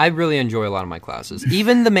Yeah, I really enjoy a lot of my classes,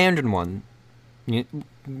 even the Mandarin one.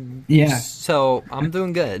 yeah. So I'm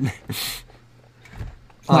doing good.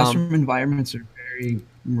 Classroom environments are very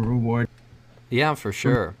rewarding. Yeah, for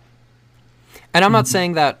sure. And I'm not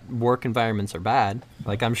saying that work environments are bad.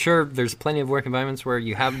 Like, I'm sure there's plenty of work environments where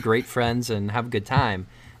you have great friends and have a good time.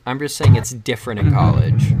 I'm just saying it's different in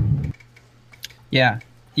college. Yeah.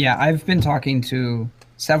 Yeah, I've been talking to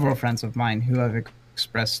several friends of mine who have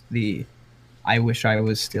expressed the I wish I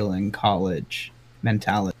was still in college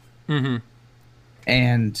mentality. Mm-hmm.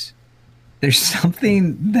 And there's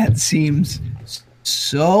something that seems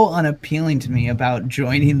so unappealing to me about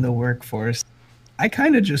joining the workforce. I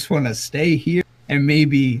kind of just want to stay here and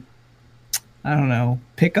maybe I don't know,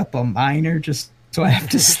 pick up a minor just so I have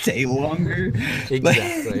to stay longer.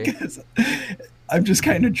 Exactly. 'Cause I'm just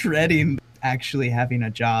kind of dreading actually having a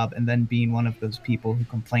job and then being one of those people who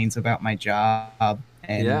complains about my job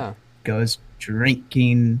and Yeah. goes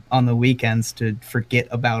drinking on the weekends to forget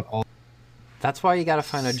about all. That's why you got to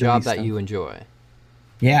find a Silly job that stuff. you enjoy.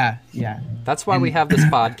 Yeah, yeah. That's why we And- have this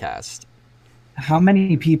podcast. How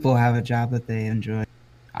many people have a job that they enjoy?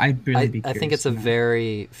 I'd really be I curious. think it's a to know.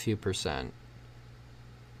 very few percent.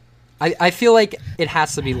 I feel like it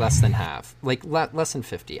has to be less than half, like less than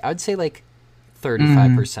 50. I would say like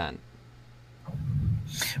 35%.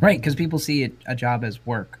 Right, because people see a job as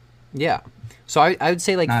work. Yeah. So I would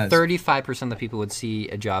say like Not as- 35% of the people would see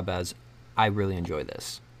a job as, I really enjoy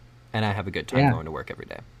this, and I have a good time Yeah. going to work every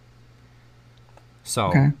day. So,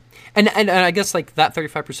 Okay. and I guess like that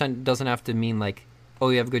 35% doesn't have to mean like, oh,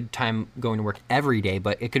 you have a good time going to work every day,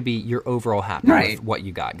 but it could be you're overall happy Right. with what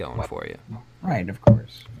you got going for you. Right, of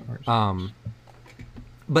course.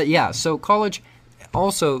 But yeah, so college.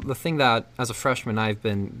 Also, the thing that as a freshman I've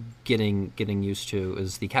been getting used to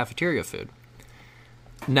is the cafeteria food.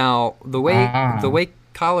 Now, the way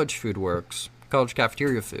college food works, college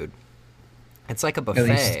cafeteria food, it's like a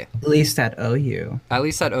buffet. At least at OU. At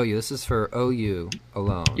least at OU. This is for OU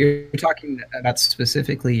alone. You're talking about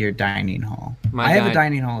specifically your dining hall. My I have a din-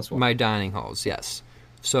 dining hall as well. My dining halls, yes.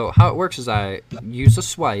 So how it works is I use a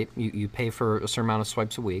swipe. You pay for a certain amount of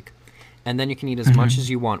swipes a week, and then you can eat as much as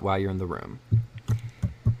you want while you're in the room.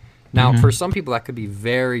 Now, for some people, that could be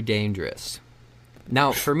very dangerous.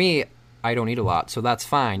 Now, for me, I don't eat a lot, so that's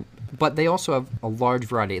fine. But they also have a large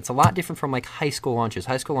variety. It's a lot different from like high school lunches.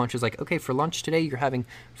 High school lunch is like, okay, for lunch today, you're having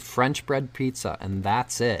French bread pizza, and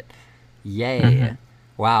that's it. Yay.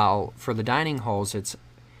 Wow. For the dining halls,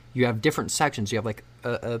 you have different sections. You have like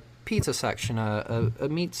a pizza section, a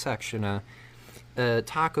meat section, a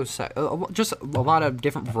taco section, just a lot of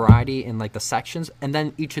different variety in like the sections. And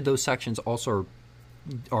then each of those sections also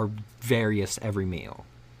are various every meal.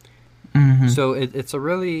 So it's a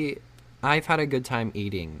really, I've had a good time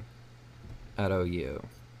eating at OU.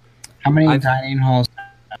 How many I've- dining halls?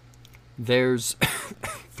 There's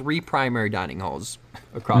 3 primary dining halls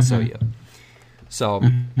across OU. So,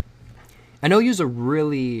 and OU's a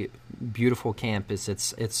really beautiful campus.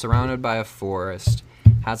 It's surrounded by a forest,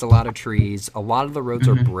 has a lot of trees. A lot of the roads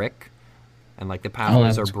are brick, and like the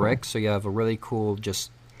pathways are that's cool. brick. So you have a really cool,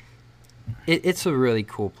 it's a really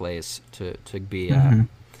cool place to be at.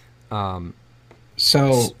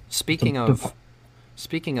 So Speaking the- of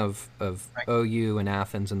speaking of OU and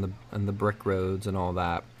Athens and the brick roads and all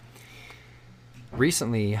that.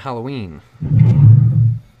 Recently, Halloween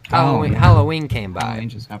Halloween came by, Halloween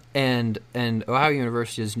just happened. and Ohio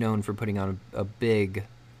University is known for putting on a big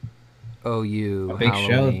OU A big show.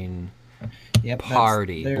 Halloween Yep,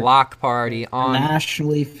 party, they're block party on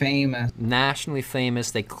nationally famous. nationally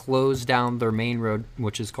famous. They closed down their main road,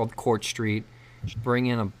 which is called Court Street, bring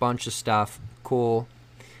in a bunch of stuff, cool.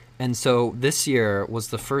 And so this year was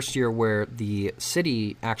the first year where the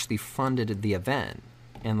city actually funded the event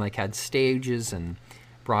and like had stages and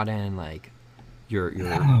brought in like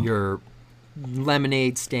your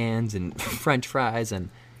lemonade stands and French fries and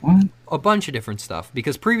What a bunch of different stuff.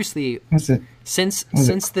 Because previously, was it? since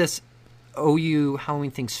this OU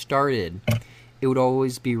Halloween thing started, it would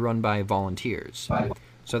always be run by volunteers.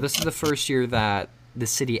 So this is the first year that the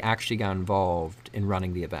city actually got involved in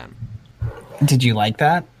running the event. Did you like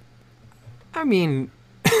that? I mean,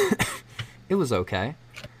 it was okay.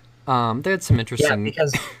 They had some interesting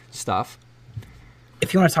because stuff.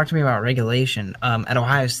 if you want to talk to me about regulation, at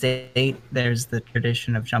Ohio State, there's the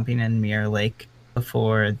tradition of jumping in Mirror Lake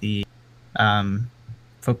before the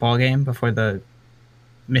football game, before the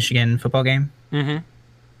Michigan football game. Mm-hmm.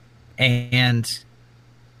 And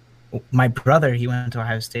my brother, he went to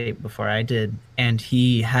Ohio State before I did, and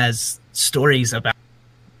he has stories about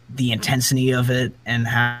the intensity of it and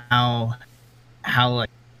how like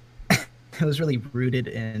it was really rooted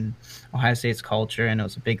in Ohio State's culture, and it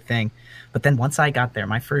was a big thing. But then once I got there,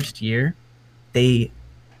 my first year, the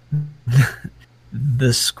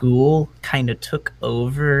school kind of took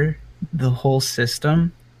over the whole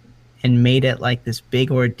system and made it like this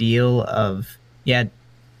big ordeal of,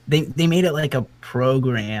 they made it like a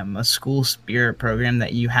program, a school spirit program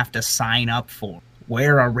that you have to sign up for,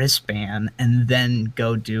 wear a wristband, and then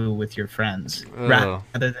go do with your friends, Ugh. rather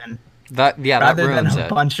than That ruins a it.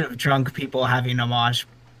 bunch of drunk people having a mosh.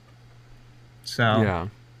 So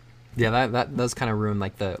Yeah, that does kind of ruin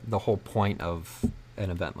like the whole point of an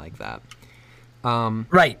event like that.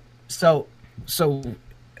 right. So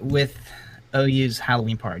with OU's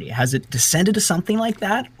Halloween party, has it descended to something like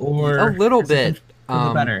that, or A little has it been bit. for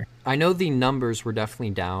the better? I know the numbers were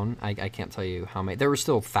definitely down. I can't tell you how many. There were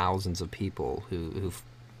still thousands of people who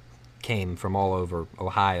came from all over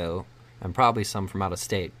Ohio, and probably some from out of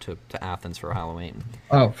state to Athens for Halloween.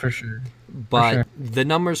 Oh, for sure. But the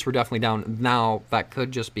numbers were definitely down. Now, that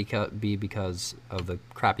could just be because of the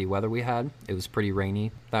crappy weather we had. It was pretty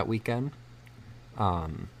rainy that weekend.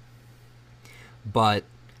 But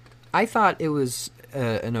I thought it was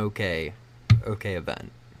an okay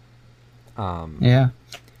event. Yeah.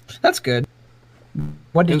 That's good.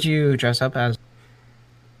 What did you dress up as?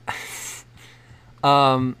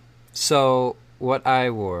 So what I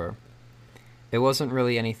wore, it wasn't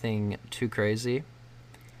really anything too crazy.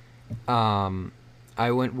 I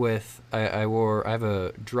went with I have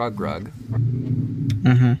a drug rug,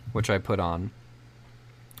 which I put on,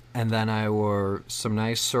 and then I wore some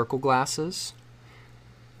nice circle glasses,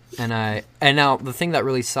 and now the thing that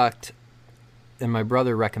really sucked, and my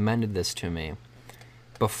brother recommended this to me.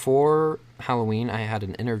 Before Halloween, I had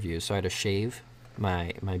an interview, so I had to shave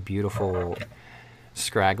my beautiful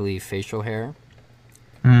scraggly facial hair,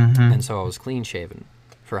 and so I was clean shaven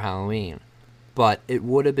for Halloween. But it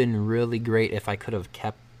would have been really great if I could have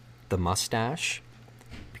kept the mustache,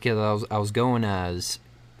 because I was going as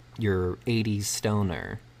your 80s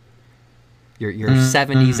stoner, your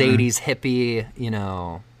 70s 80s hippie,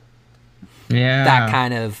 Yeah. that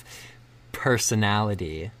kind of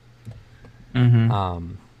personality.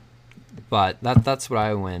 But that's what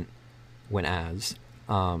I went as.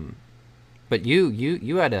 But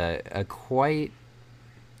you had a quite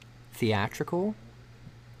theatrical.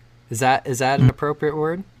 Is that an appropriate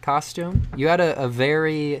word? Costume? You had a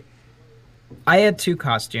very. I had two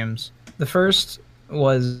costumes. The first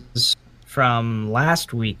was from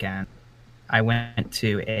last weekend. I went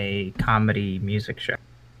to a comedy music show,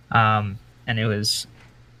 and it was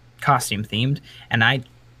costume themed, and I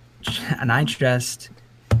dressed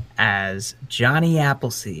as Johnny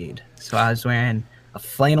Appleseed. So I was wearing a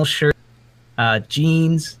flannel shirt,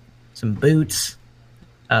 jeans, some boots.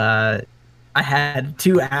 I had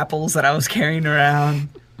 2 apples that I was carrying around,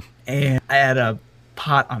 and I had a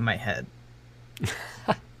pot on my head.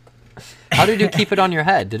 How did you keep it on your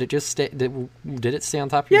head? Did it just stay? Did it stay on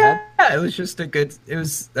top of your head? Yeah, it was just it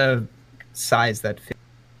was a size that fit.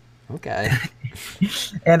 Okay.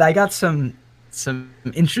 And I got some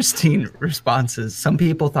interesting responses. Some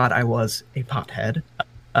people thought I was a pothead.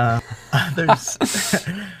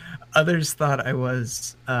 Others thought I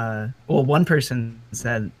was. One person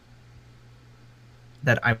said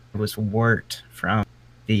that I was Wirt from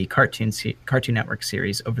the Cartoon Network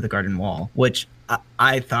series Over the Garden Wall, which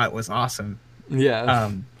I thought was awesome. Yeah.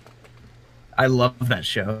 I love that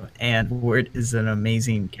show, and Wirt is an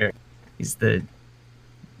amazing character. He's the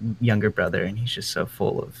younger brother, and he's just so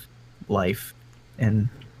full of life and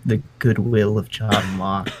the goodwill of John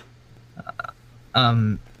Locke.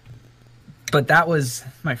 But that was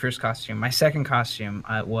my first costume. My second costume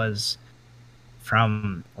was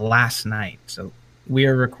from last night. So we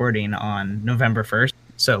are recording on November 1st.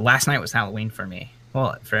 So last night was Halloween for me.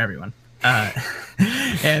 Well, for everyone.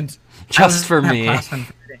 And just for me.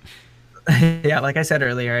 Yeah, like I said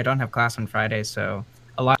earlier, I don't have class on Friday, so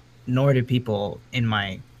nor do people in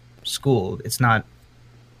my school. It's not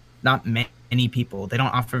many people. They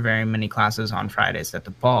don't offer very many classes on Fridays at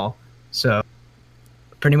DePaul. So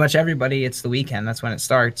pretty much everybody, it's the weekend. That's when it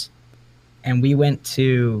starts. And we went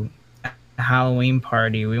to a Halloween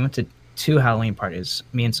party. We went to 2 Halloween parties,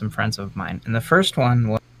 me and some friends of mine. And the first one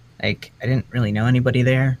was, I didn't really know anybody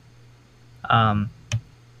there.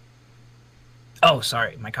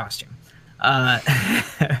 Sorry, my costume.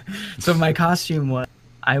 So my costume was,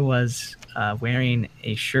 I was wearing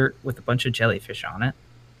a shirt with a bunch of jellyfish on it.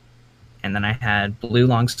 And then I had blue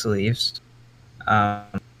long sleeves.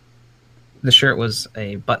 The shirt was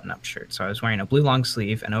a button-up shirt. So I was wearing a blue long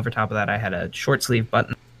sleeve, and over top of that I had a short sleeve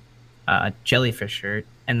button jellyfish shirt.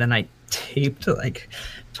 And then I taped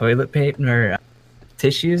toilet paper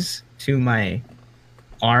tissues to my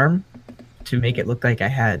arm to make it look like I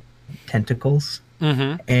had tentacles.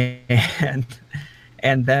 And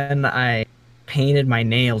then I painted my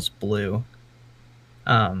nails blue.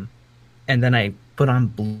 And then I put on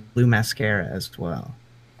blue mascara as well.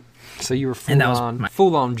 So you were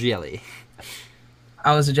full on jelly.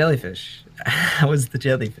 I was a jellyfish. I was the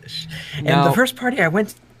jellyfish. And the first party I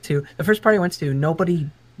went to, nobody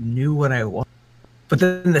knew what I was. But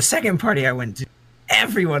then the second party I went to,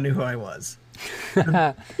 everyone knew who I was.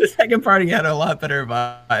 The second party had a lot better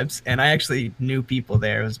vibes, and I actually knew people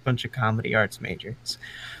there. It was a bunch of comedy arts majors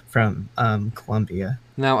from Columbia.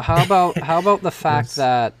 Now, how about the fact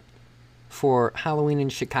that for Halloween in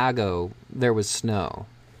Chicago there was snow?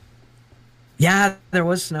 Yeah, there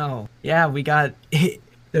was snow. Yeah, we got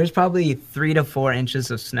there's probably 3 to 4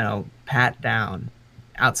 inches of snow pat down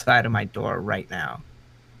outside of my door right now.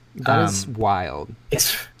 That is wild.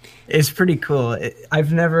 It's pretty cool.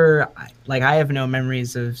 I've never I have no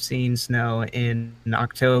memories of seeing snow in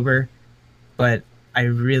October, but I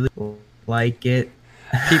really like it.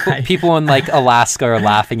 People in like Alaska are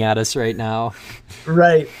laughing at us right now.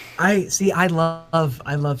 Right. I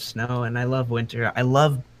love snow and I love winter. I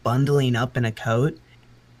love bundling up in a coat,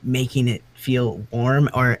 making it feel warm,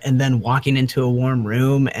 and then walking into a warm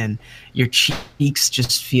room and your cheeks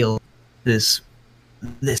just feel this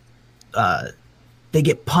they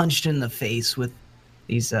get punched in the face with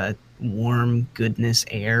these warm goodness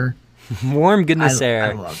air. Warm goodness air.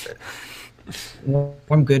 I love it.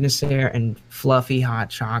 Warm goodness air and fluffy hot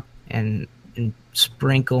chocolate and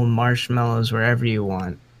sprinkle marshmallows wherever you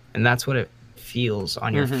want. And that's what it feels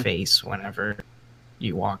on your face whenever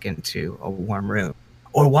you walk into a warm room.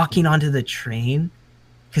 Or walking onto the train,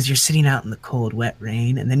 because you're sitting out in the cold, wet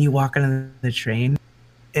rain, and then you walk onto the train,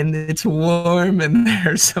 and it's warm, and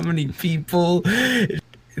there are so many people.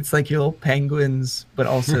 It's like your little penguins, but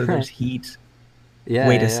also there's heat. Yeah.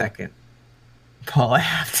 Wait a second. Paul, I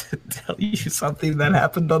have to tell you something that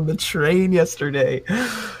happened on the train yesterday.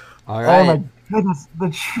 All right. Oh my goodness, the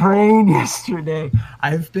train yesterday.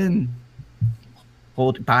 I've been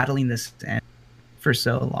battling this in for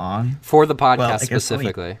so long. For the podcast Well, I guess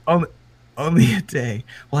specifically. Only a day.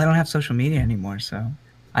 Well, I don't have social media anymore, so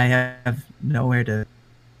I have nowhere to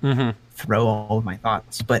throw all of my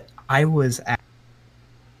thoughts. But I was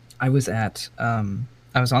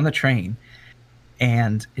on the train,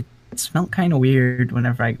 and it smelled kind of weird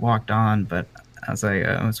whenever I walked on, but I was like,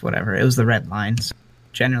 oh, it's whatever. It was the red line. So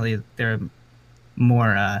generally, there are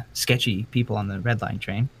more sketchy people on the red line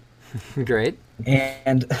train. Great.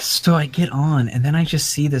 And so I get on, and then I just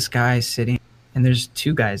see this guy sitting, and there's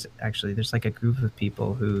two guys, actually. There's like a group of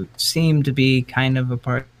people who seem to be kind of a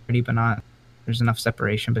party, but not. There's enough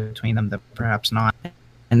separation between them that perhaps not.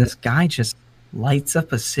 And this guy just lights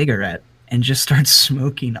up a cigarette and just starts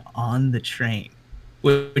smoking on the train,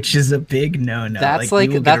 which is a big no-no. That's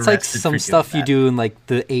like some stuff you do in like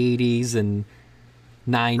the 80s and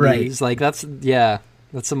 90s. Right. Like that's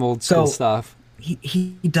some old school stuff.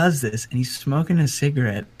 He does this, and he's smoking a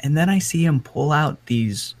cigarette, and then I see him pull out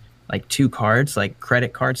these like 2 cards, like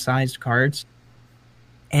credit card sized cards,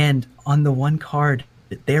 and on the one card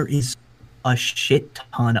there is a shit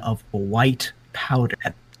ton of white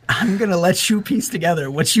powder. I'm gonna let you piece together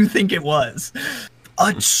what you think it was.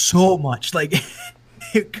 So much, like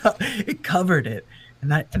it covered it,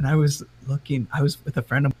 and I was looking. I was with a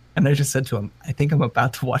friend of mine, and I just said to him, "I think I'm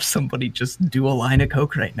about to watch somebody just do a line of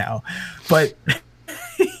coke right now," but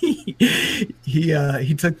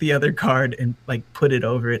he took the other card and like put it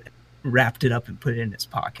over it, wrapped it up, and put it in his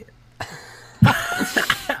pocket.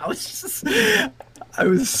 I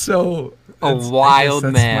was so a wild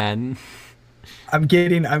man. I'm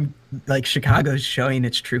like, Chicago's showing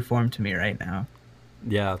its true form to me right now.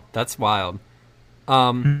 Yeah, that's wild.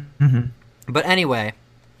 But anyway,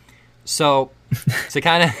 so to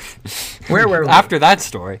kind of where were we after that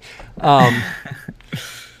story?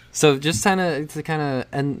 So just to kind of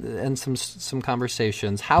end some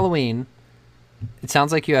conversations. Halloween. It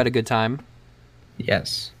sounds like you had a good time.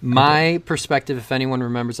 Yes. My perspective, if anyone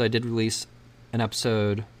remembers, I did release an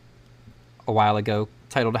episode a while ago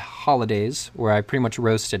titled Holidays, where I pretty much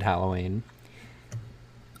roasted Halloween.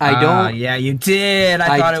 Yeah, you did.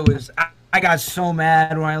 I thought it was. I got so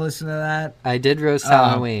mad when I listened to that. I did roast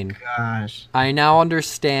Halloween. Gosh. I now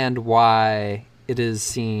understand why it is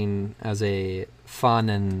seen as a fun,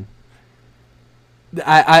 and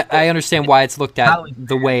I understand why it's looked at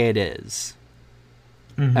the way it is,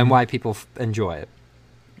 and why people enjoy it.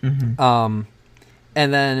 And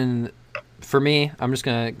then for me, I'm just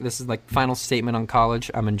gonna. This is like final statement on college.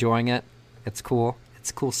 I'm enjoying it. It's cool.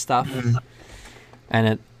 It's cool stuff,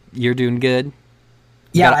 and you're doing good.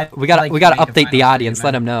 Yeah, we got to update the audience.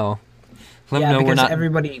 Let them know. Let them know because we're not.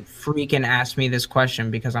 Everybody freaking asked me this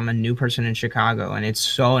question because I'm a new person in Chicago, and it's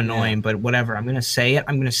so annoying. Yeah. But whatever, I'm gonna say it.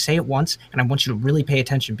 I'm gonna say it once, and I want you to really pay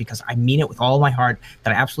attention because I mean it with all my heart.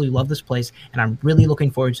 That I absolutely love this place, and I'm really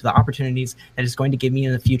looking forward to the opportunities that it's going to give me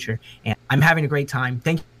in the future. And I'm having a great time.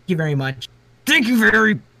 Thank you very much. Thank you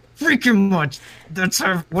very freaking much. That's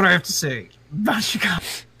what I have to say about Chicago.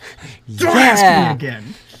 Don't ask me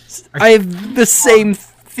again. I have the same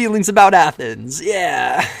feelings about Athens.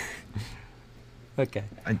 Yeah. Okay.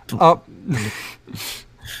 I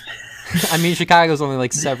mean, Chicago's only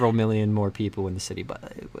like several million more people in the city, but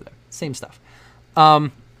whatever. Same stuff.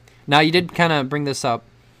 Now, you did kind of bring this up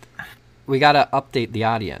gotta update the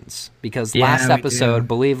audience because Yeah, last we episode,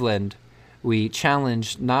 do. Believeland, we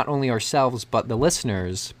challenged not only ourselves but the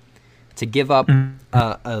listeners to give up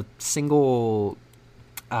a single.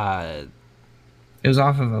 It was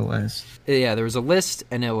off of a list. Yeah, there was a list,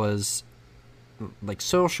 and it was like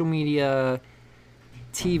social media,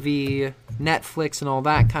 TV, Netflix, and all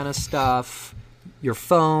that kind of stuff. Your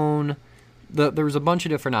phone. There was a bunch of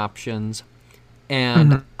different options,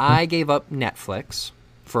 and I gave up Netflix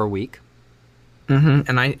for a week.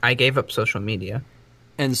 And I gave up social media.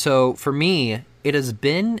 And so for me, it has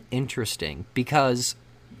been interesting because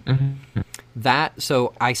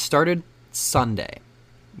so I started Sunday,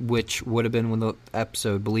 which would have been when the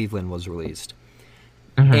episode Believeland was released.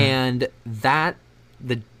 And the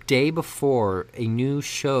day before, a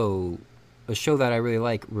show that I really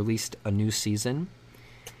like, released a new season.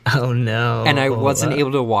 Oh no! And I wasn't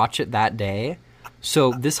able to watch it that day.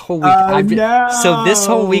 So this whole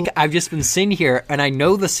week, I've just been sitting here, and I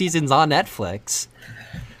know the season's on Netflix.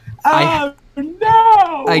 I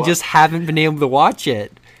just haven't been able to watch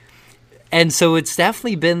it, and so it's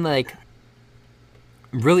definitely been like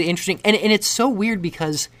really interesting. And it's so weird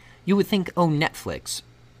because you would think, oh, Netflix,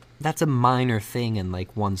 that's a minor thing in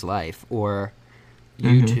like one's life, or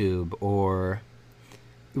YouTube, or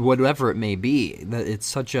whatever it may be. That it's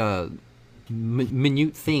such a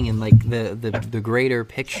minute thing in like the greater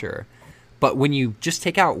picture. But when you just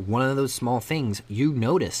take out one of those small things, you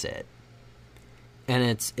notice it, and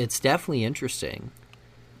it's definitely interesting.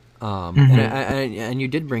 And you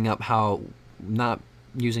did bring up how not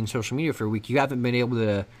using social media for a week, you haven't been able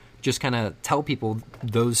to just kind of tell people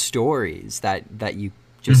those stories that you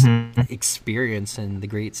just experience in the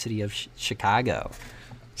great city of Chicago.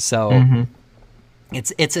 So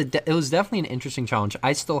it was definitely an interesting challenge.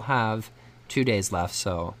 I still have 2 days left,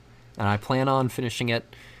 and I plan on finishing it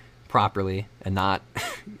properly and not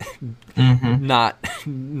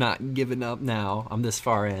not giving up now. I'm this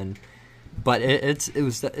far in, but it's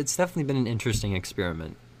definitely been an interesting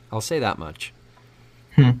experiment. I'll say that much.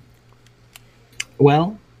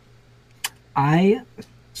 Well,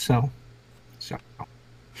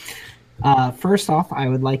 first off, I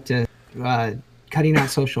would like to cutting out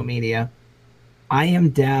social media. I am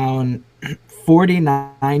down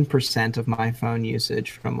 49% of my phone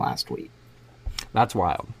usage from last week. That's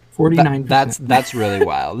wild. 49%. That's really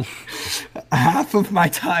wild. Half of my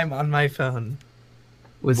time on my phone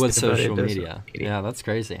was social media. Yeah, that's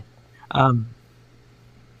crazy.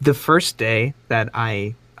 The first day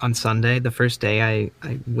on Sunday, I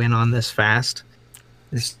went on this fast.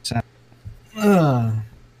 This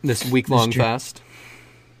week-long fast.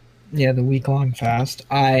 Yeah, the week-long fast.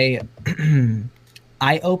 I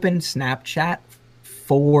opened Snapchat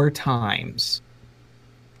 4 times.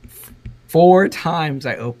 4 times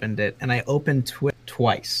I opened it, and I opened Twitter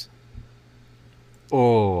twice.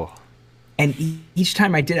 Oh. And each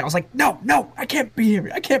time I did it, I was like, no, I can't be here.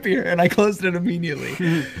 And I closed it immediately.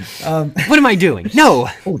 What am I doing? No.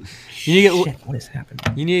 Holy shit, what is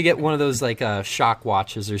happening? You need to get one of those like shock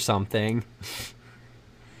watches or something.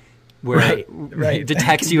 Where it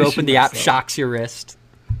detects you open the app, shocks your wrist.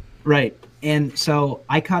 Right. And so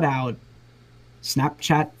I cut out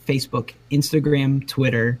Snapchat, Facebook, Instagram,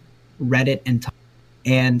 Twitter, Reddit,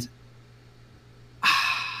 and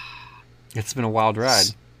it's been a wild ride.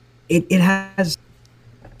 It has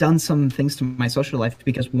done some things to my social life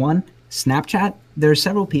because, one, Snapchat, there are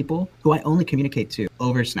several people who I only communicate to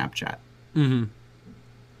over Snapchat.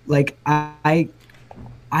 Like I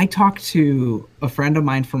talk to a friend of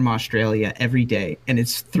mine from Australia every day, and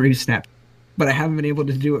it's through Snap, but I haven't been able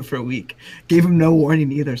to do it for a week. Gave him no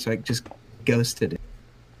warning either, so I just ghosted it.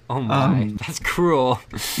 Oh my, that's cruel.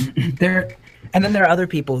 And then there are other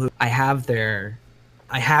people who I have their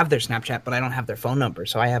Snapchat, but I don't have their phone number,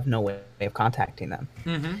 so I have no way of contacting them.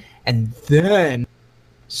 And then,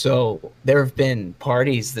 so there have been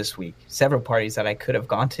parties this week, several parties that I could have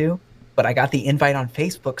gone to, but I got the invite on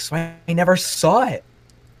Facebook, so I never saw it.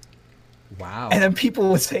 Wow. And then people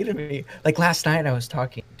would say to me, like last night I was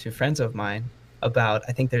talking to friends of mine about,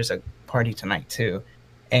 I think there's a party tonight too.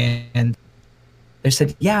 And they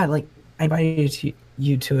said, yeah, like I invited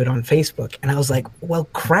you to it on Facebook. And I was like, well,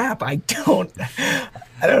 crap, I can't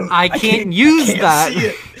use that. See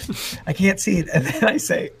it. I can't see it. And then I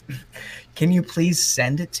say, can you please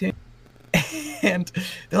send it to me? And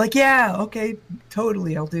they're like, yeah, okay,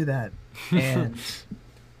 totally, I'll do that. And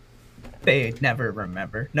they never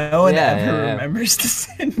remember. No one ever remembers to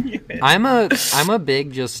send you it. I'm a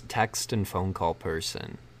big just text and phone call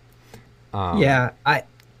person. Yeah, I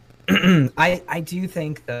do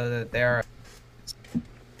think though that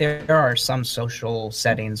there are some social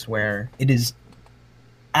settings where it is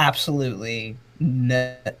absolutely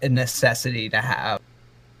a necessity to have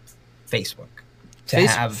Facebook. To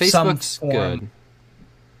have Facebook's some form, good.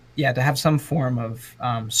 Yeah, to have some form of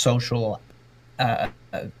social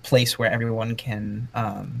place where everyone can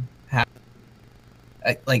have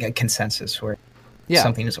like a consensus where Yeah.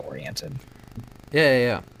 something is oriented.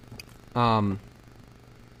 Yeah. No,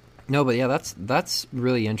 but yeah, that's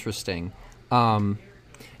really interesting.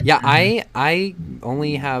 Yeah, I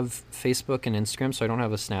only have Facebook and Instagram, so I don't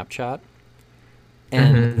have a Snapchat.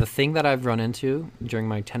 And the thing that I've run into during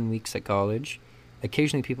my 10 weeks at college,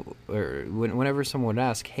 occasionally people, or whenever someone would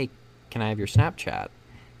ask, "Hey, can I have your Snapchat?"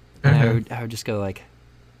 And I would just go like,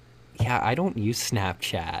 "Yeah, I don't use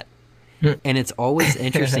Snapchat." And it's always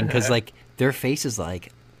interesting because like their face is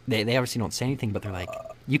like, they obviously don't say anything, but they're like,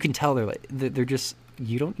 you can tell they're like, they're just,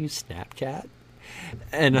 "You don't use Snapchat?"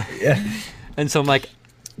 And and so I'm like,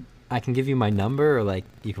 I can give you my number, or like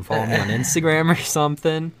you can follow me on Instagram or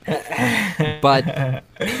something. But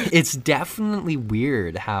it's definitely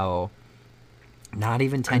weird how not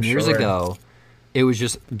even 10 years ago it was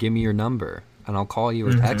just give me your number and I'll call you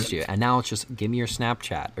or text you, and now it's just give me your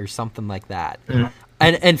Snapchat or something like that.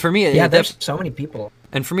 And for me, there's so many people.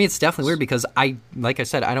 And for me, it's definitely weird because like I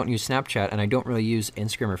said, I don't use Snapchat and I don't really use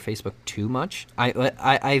Instagram or Facebook too much.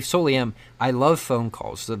 I solely am. I love phone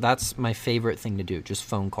calls, so that's my favorite thing to do, just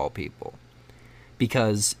phone call people,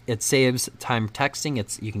 because it saves time texting.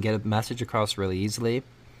 You can get a message across really easily.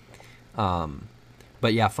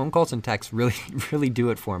 But yeah, phone calls and texts really really do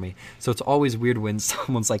it for me. So it's always weird when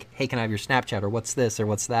someone's like, "Hey, can I have your Snapchat?" or "What's this?" or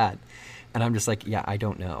 "What's that?" And I'm just like, "Yeah, I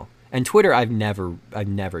don't know." And Twitter, I've never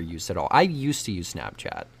used at all. I used to use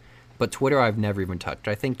Snapchat, but Twitter I've never even touched.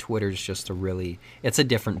 I think Twitter is just it's a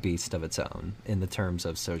different beast of its own in the terms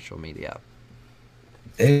of social media.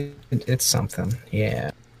 It's something, yeah.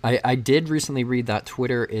 I did recently read that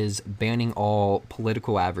Twitter is banning all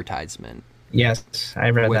political advertisement. Yes, I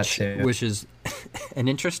read that too. Which is an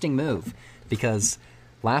interesting move, because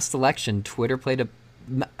last election, Twitter played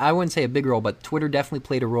I wouldn't say a big role, but Twitter definitely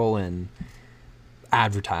played a role in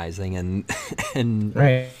advertising and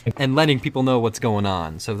and letting people know what's going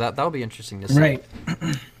on. So that'll be interesting to see. Right.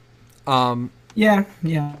 Yeah,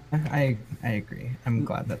 I agree. I'm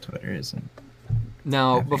glad that Twitter isn't.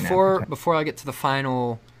 Now, before I get to the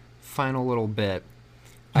final little bit,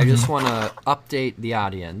 I just want to update the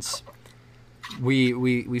audience.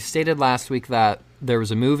 We stated last week that there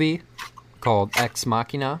was a movie called Ex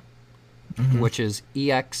Machina, which is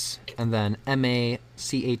EX and then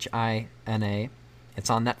MACHINA. It's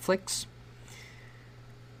on Netflix.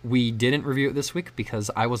 We didn't review it this week because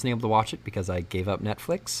I wasn't able to watch it because I gave up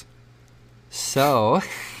Netflix. So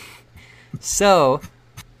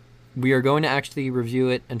we are going to actually review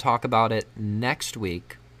it and talk about it next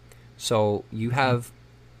week. So you have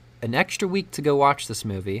an extra week to go watch this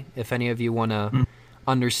movie if any of you want to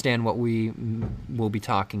understand what we will be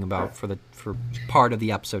talking about for part of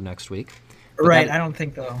the episode next week. But right, I don't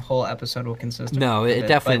think the whole episode will consist of No, it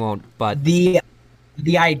definitely won't, but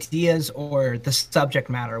the ideas or the subject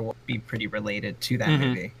matter will be pretty related to that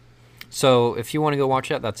movie. So if you want to go watch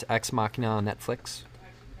that, that's Ex Machina on Netflix.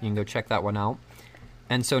 You can go check that one out.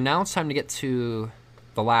 And so now it's time to get to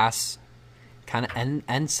the last kind of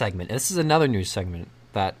end segment. This is another news segment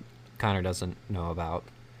that Connor doesn't know about.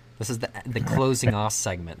 This is the closing off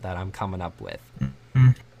segment that I'm coming up with.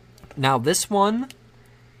 Now this one,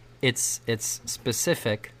 it's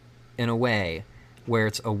specific in a way where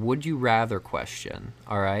it's a would you rather question,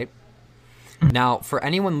 all right? Now, for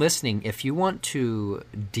anyone listening, if you want to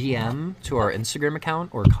DM to our Instagram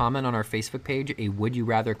account or comment on our Facebook page a would you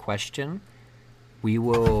rather question, we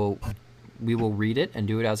will read it and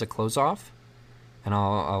do it as a close off, and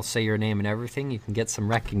I'll say your name and everything. You can get some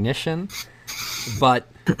recognition. But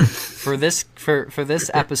for this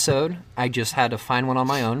episode, I just had to find one on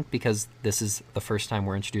my own because this is the first time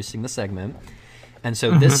we're introducing the segment. And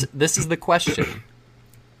so this is the question.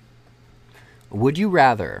 Would you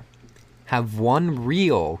rather have one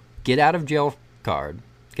real get out of jail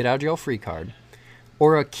free card,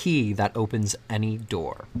 or a key that opens any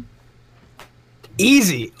door?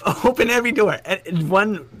 Easy. Open every door.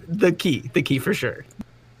 The key for sure.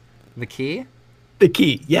 The key? The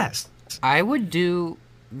key, yes. I would do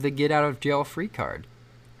the get out of jail free card.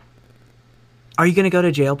 Are you going to go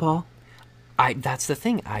to jail, Paul? That's the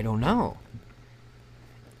thing. I don't know.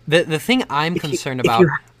 The thing I'm concerned about.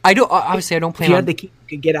 I don't plan on. If you had the key, you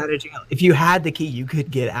could get out of jail. If you had the key, you could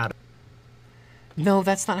get out. No,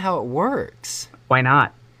 that's not how it works. Why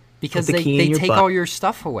not? Because they take all your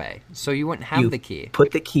stuff away, so you wouldn't have the key.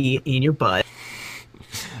 Put the key in your butt.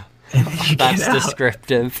 That's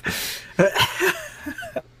descriptive.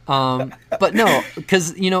 But no,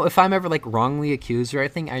 because if I'm ever like wrongly accused or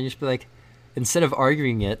anything, I just be like, instead of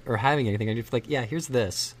arguing it or having anything, I just be like, yeah, here's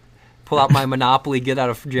this. Pull out my Monopoly get out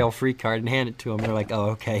of jail free card and hand it to them. They're like,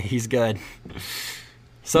 oh, okay, he's good.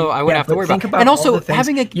 So I wouldn't have to worry about it. And also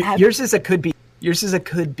having yours is a could be. Yours is a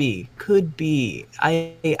could be. Could be.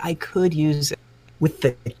 I could use it with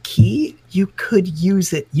the key. You could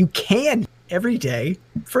use it. You can every day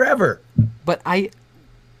forever. But I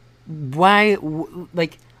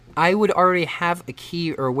would already have a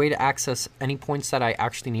key or a way to access any points that I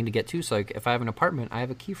actually need to get to. So like if I have an apartment, I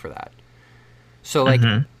have a key for that. So like,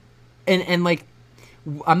 and like,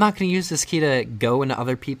 I'm not going to use this key to go into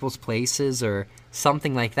other people's places or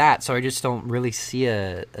something like that. So I just don't really see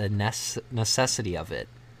a necessity of it.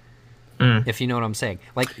 If you know what I'm saying.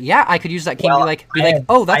 Like, yeah, I could use that key and be like,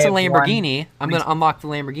 oh, that's a Lamborghini. I'm going to unlock the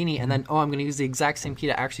Lamborghini, and then, I'm going to use the exact same key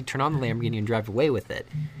to actually turn on the Lamborghini and drive away with it.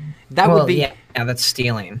 That would be... Yeah, that's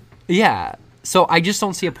stealing. Yeah. So I just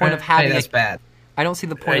don't see a point of having... that's bad. I don't see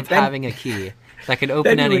the point of having a key that could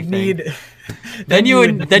open anything. Then you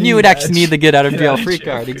would actually need the get out of jail free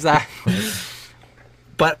card. Exactly.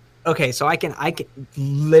 But, okay, so I can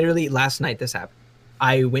literally, last night this happened.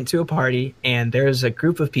 I went to a party, and there's a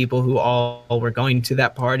group of people who all were going to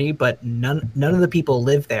that party, but none of the people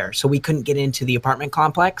lived there, so we couldn't get into the apartment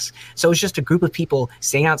complex. So it was just a group of people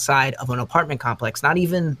staying outside of an apartment complex, not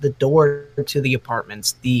even the door to the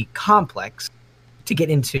apartments, the complex, to get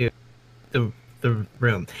into the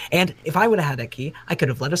room. And if I would have had that key, I could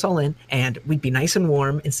have let us all in, and we'd be nice and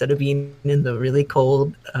warm instead of being in the really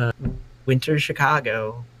cold winter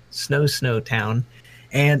Chicago snow town,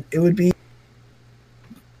 and it would be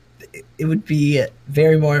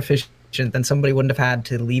very more efficient than somebody wouldn't have had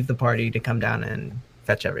to leave the party to come down and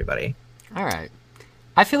fetch everybody. All right.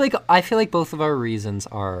 I feel like both of our reasons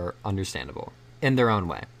are understandable in their own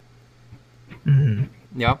way.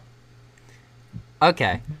 Yeah.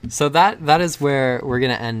 Okay. So that is where we're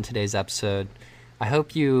going to end today's episode. I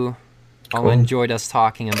hope you all enjoyed us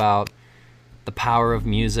talking about the power of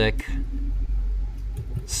music,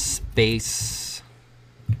 space,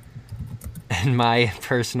 and my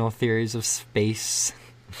personal theories of space,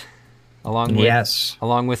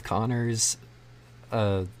 along with Connor's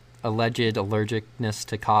alleged allergicness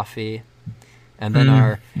to coffee, and then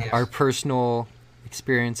our personal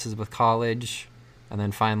experiences with college, and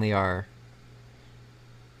then finally our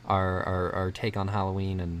take on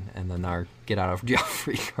Halloween, and then our get out of jail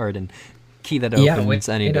free card and key that opens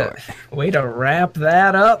any door. Way to wrap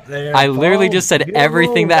that up there. I literally just said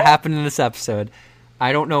everything that happened in this episode.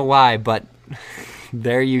 I don't know why, but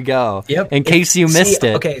there you go. Yep. In case you missed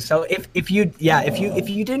it. Okay, so if you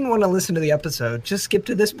didn't want to listen to the episode, just skip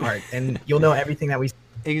to this part and you'll know everything that we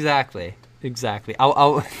Exactly.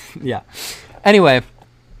 I'll yeah. Anyway,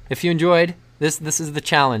 if you enjoyed this is the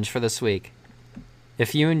challenge for this week.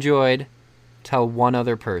 If you enjoyed, tell one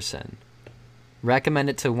other person. Recommend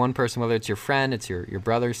it to one person, whether it's your friend, it's your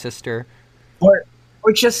brother, sister, or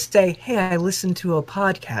just say, hey, I listened to a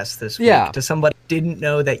podcast this week to somebody who didn't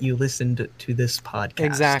know that you listened to this podcast.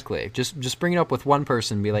 Exactly. Just bring it up with one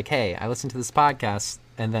person. Be like, hey, I listened to this podcast,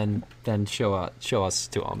 and then show us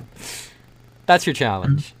to them. That's your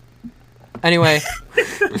challenge. Anyway,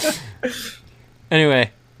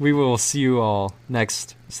 we will see you all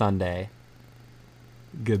next Sunday.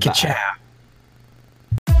 Goodbye. Ka-chow.